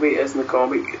extent, the way it is in the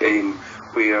comic,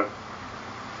 where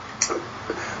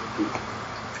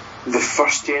the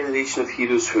first generation of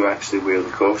heroes who actually wear the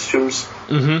costumes,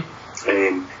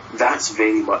 that's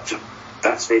very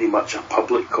much a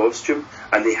public costume,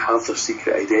 and they have their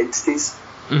secret identities.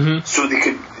 So they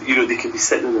could be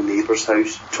sitting in a neighbour's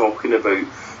house talking about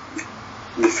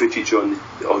the footage on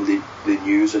the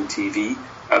news and TV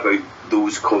about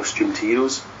those costumed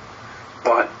heroes,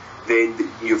 but then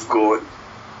you've got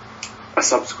a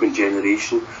subsequent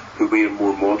generation who wear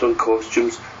more modern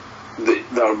costumes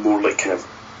that are more like kind of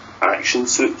action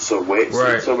suits or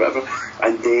wetsuits or whatever,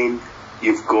 and then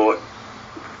you've got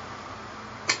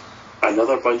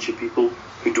another bunch of people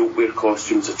who don't wear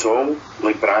costumes at all,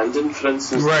 like Brandon, for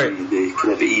instance, the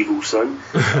kind of the evil son,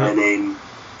 and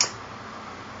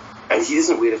he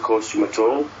doesn't wear a costume at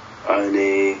all, and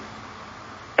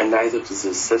neither does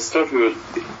his sister, who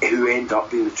end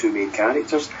up being the two main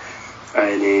characters,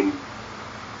 and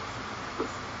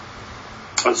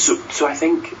so I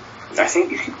think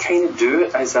you could kind of do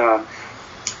it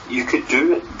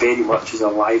very much as a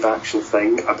live action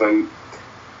thing about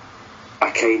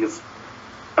a kind of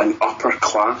an upper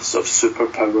class of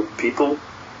superpowered people,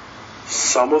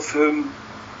 some of whom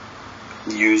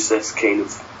use this kind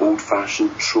of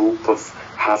old-fashioned trope of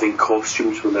having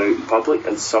costumes when they're out in public,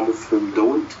 and some of whom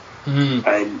don't.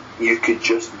 And you could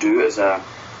just do it as an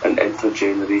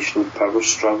intergenerational power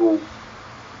struggle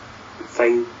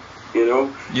thing, you know?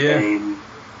 Yeah.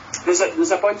 There's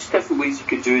a bunch of different ways you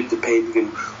could do it depending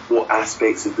on what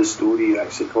aspects of the story you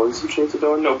actually concentrated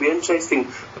on. It'll be interesting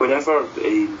whenever,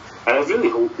 and I really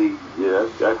hope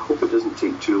I hope it doesn't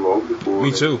take too long before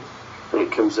Me too.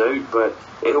 it comes out, but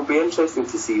it'll be interesting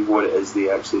to see what it is they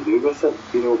actually do with it,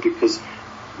 you know, because,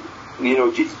 you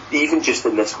know, even just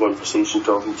in this conversation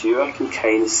talking to you, I can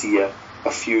kind of see a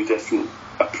few different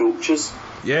approaches.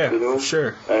 Yeah, you know?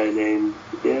 sure. And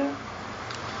yeah.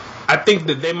 I think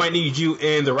that they might need you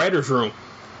in the writer's room.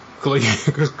 Because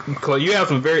you have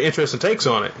some very interesting takes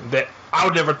on it that I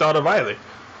would never thought of either.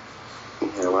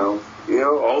 Yeah, well, you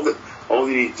know, all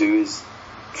they need to do is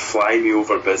fly me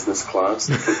over business class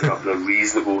and put me up in a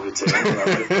reasonable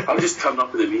hotel. I'll just turn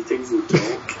up at the meetings and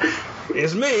talk.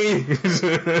 It's me.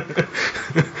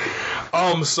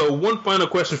 So one final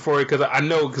question for you, because I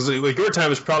know, because your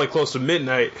time is probably close to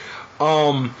midnight.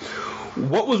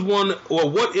 What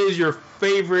is your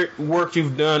favorite work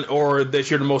you've done, or that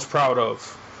you're the most proud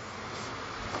of?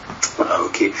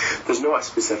 Okay, there's not a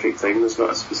specific thing. There's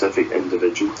not a specific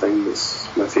individual thing that's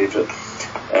my favourite.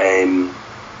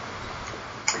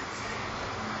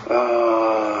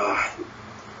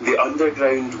 The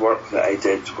underground work that I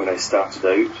did when I started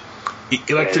out.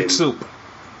 Electric Soup.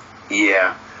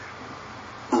 Yeah.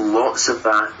 Lots of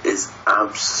that is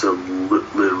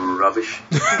absolutely rubbish.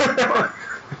 But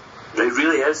it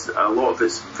really is. A lot of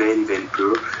it's very, very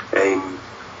poor.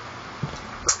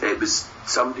 It was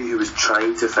somebody who was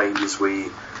trying to find his way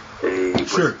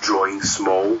with drawing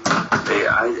small.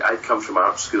 I'd come from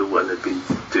art school and had been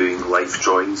doing life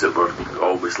drawings that were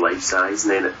always life size,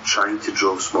 and then trying to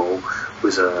draw small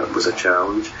was a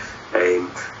challenge.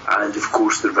 And of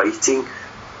course the writing.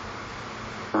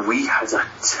 We had a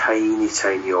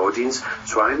tiny audience,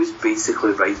 so I was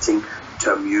basically writing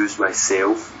to amuse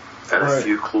myself and a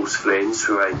few close friends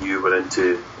who I knew were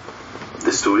into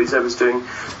the stories I was doing.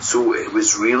 So it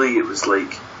was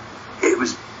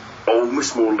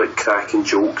almost more like cracking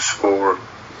jokes for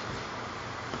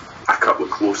a couple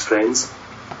of close friends.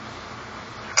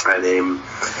 And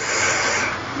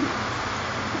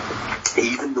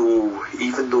even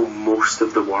though most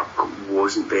of the work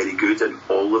wasn't very good and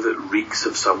all of it reeks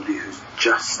of somebody who's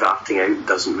just starting out and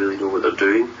doesn't really know what they're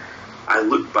doing, I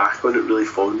look back on it really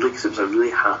fondly because it was a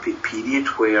really happy period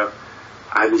where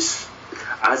I was,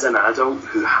 as an adult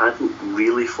who hadn't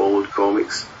really followed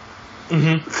comics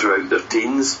throughout their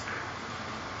teens,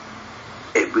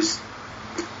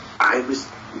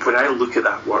 when I look at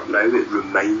that work now, it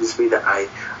reminds me that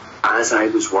as I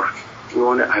was working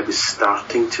on it, I was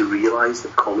starting to realise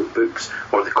that comic books,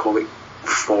 or the comic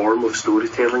form of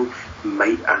storytelling,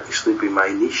 might actually be my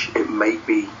niche. It might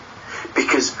be,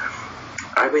 because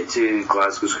I went to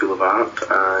Glasgow School of Art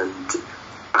and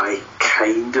I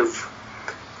kind of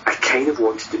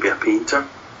wanted to be a painter,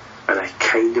 and I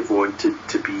kind of wanted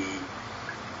to be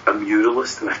a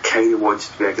muralist, and I kind of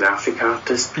wanted to be a graphic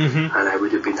artist, and I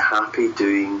would have been happy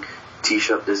doing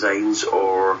t-shirt designs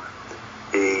or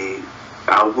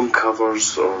album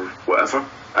covers or whatever.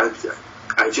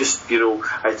 I just, you know,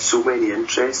 I had so many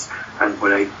interests, and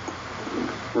when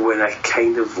I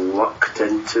kind of lucked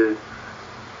into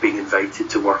being invited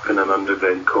to work on an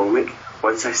underground comic,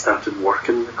 once I started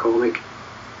working the comic,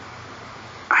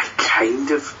 I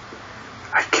kind of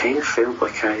felt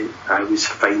like I was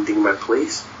finding my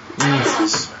place. It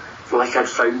was like I'd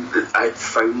found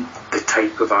the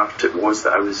type of art it was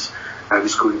that I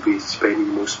was going to be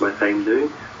spending most of my time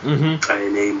doing.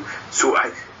 And so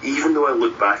even though I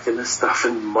look back on this stuff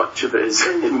and much of it is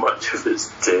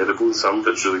terrible, and some of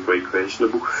it's really quite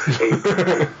questionable,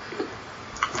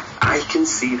 I can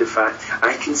see the fact.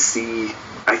 I can see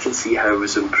how I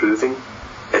was improving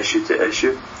issue to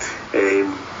issue.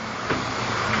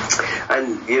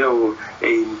 And you know,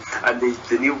 and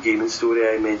the Neil Gaiman story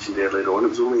I mentioned earlier on, it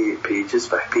was only 8 pages,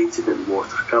 but I painted it in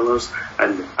watercolours,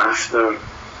 and after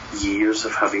years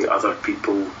of having other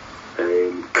people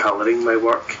colouring my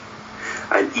work,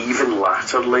 and even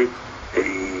latterly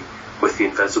with the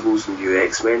Invisibles and New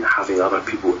X-Men, having other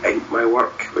people ink my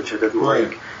work, which I didn't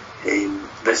like.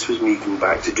 This was me going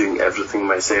back to doing everything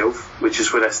myself, which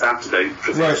is when I started out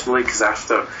professionally, because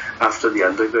after the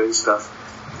underground stuff,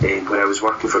 when I was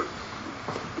working for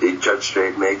Judge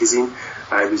Dredd magazine,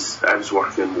 I was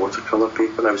working on watercolour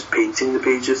paper and I was painting the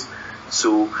pages.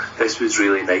 So this was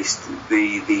really nice.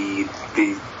 The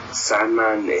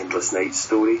Sandman Endless Night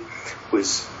story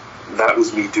was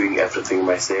me doing everything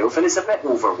myself, and it's a bit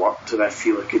overworked, and I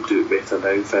feel I could do it better now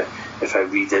if I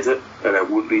redid it, and I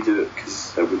won't redo it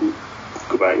because I wouldn't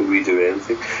go back and redo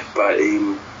anything. But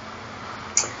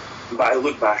I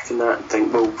look back on that and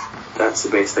think, well, that's the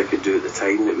best I could do at the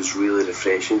time, and it was really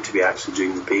refreshing to be actually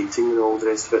doing the painting and all the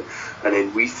rest of it. And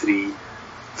then We Three,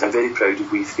 I'm very proud of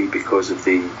We Three because of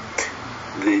the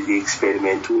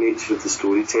experimental nature of the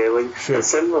storytelling. Sure. And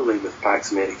similarly with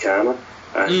Pax Americana,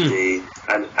 and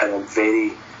I'm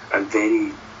very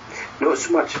not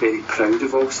so much very proud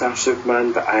of All Star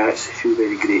Superman, but I actually feel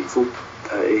very grateful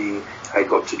that I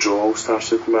got to draw All Star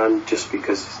Superman just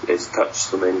because it's touched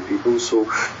so many people. So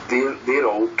they're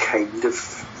all kind of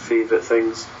favourite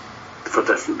things for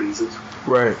different reasons.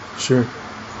 Right, sure.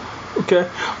 Okay.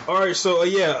 All right. So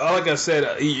like I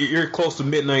said, you're close to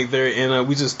midnight there, and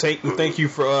we just thank you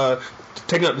for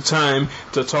taking up the time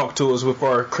to talk to us with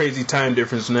our crazy time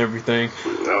difference and everything.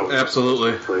 No,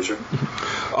 absolutely, pleasure.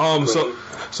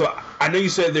 So I know you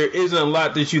said there isn't a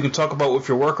lot that you can talk about with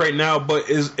your work right now, but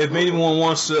if anyone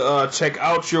wants to check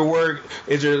out your work,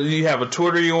 do you have a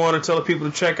Twitter you want to tell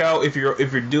people to check out? If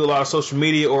you do a lot of social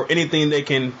media or anything they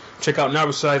can check out now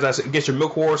besides, I guess, your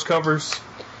Milk Wars covers.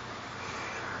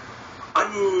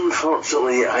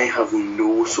 Unfortunately, I have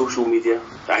no social media.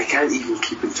 I can't even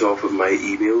keep on top of my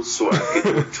emails, so I've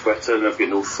got no Twitter, I've got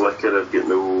no Flickr, I've got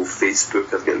no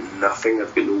Facebook, I've got nothing,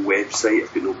 I've got no website,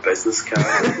 I've got no business card,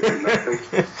 I've got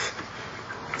nothing.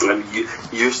 I'm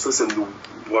useless and the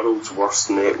world's worst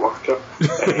networker.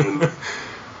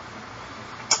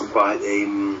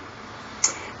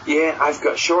 Yeah, I've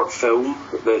got a short film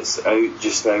that's out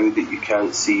just now that you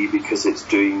can't see because it's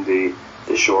doing the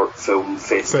short film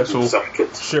festival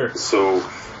circuit. Sure. So,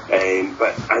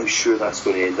 but I'm sure that's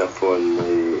going to end up on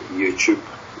YouTube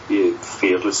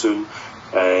fairly soon.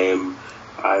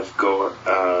 I've got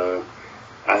a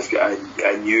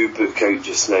new book out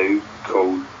just now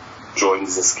called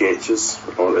Drawings and Sketches,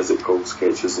 or is it called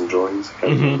Sketches and Drawings? I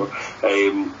can't remember.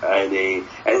 And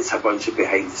it's a bunch of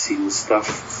behind the scenes stuff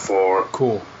for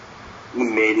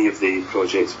many of the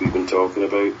projects we've been talking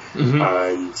about,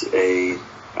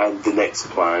 and the next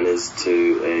plan is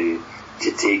to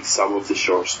take some of the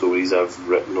short stories I've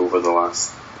written over the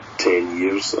last 10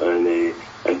 years and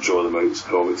draw them out as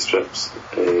comic strips.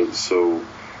 So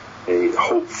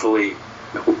hopefully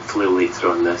later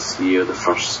on this year, the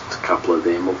first couple of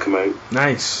them will come out.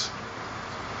 Nice.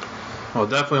 I'll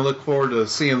definitely look forward to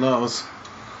seeing those.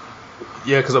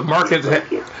 Yeah, because the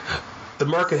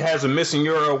market has been missing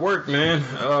your work, man.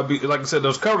 Like I said,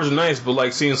 those covers are nice, but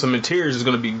like seeing some interiors is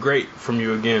going to be great from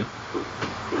you again.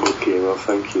 Okay, well,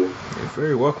 thank you. You're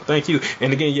very welcome. Thank you.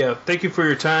 And again, thank you for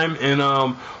your time. And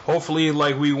hopefully,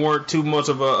 like, we weren't too much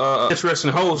of a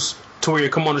interesting host to where you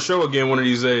come on the show again one of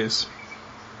these days.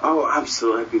 Oh,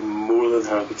 absolutely. I'd be more than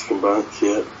happy to come back.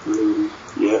 Yeah,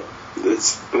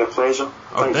 it's been a pleasure.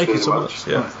 Thank you so much.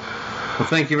 Yeah. Well,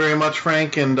 thank you very much,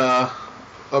 Frank, and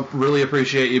really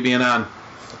appreciate you being on.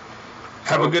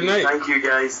 Have a good night. Thank you,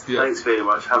 guys. Yeah. Thanks very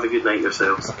much. Have a good night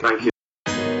yourselves. Thank you.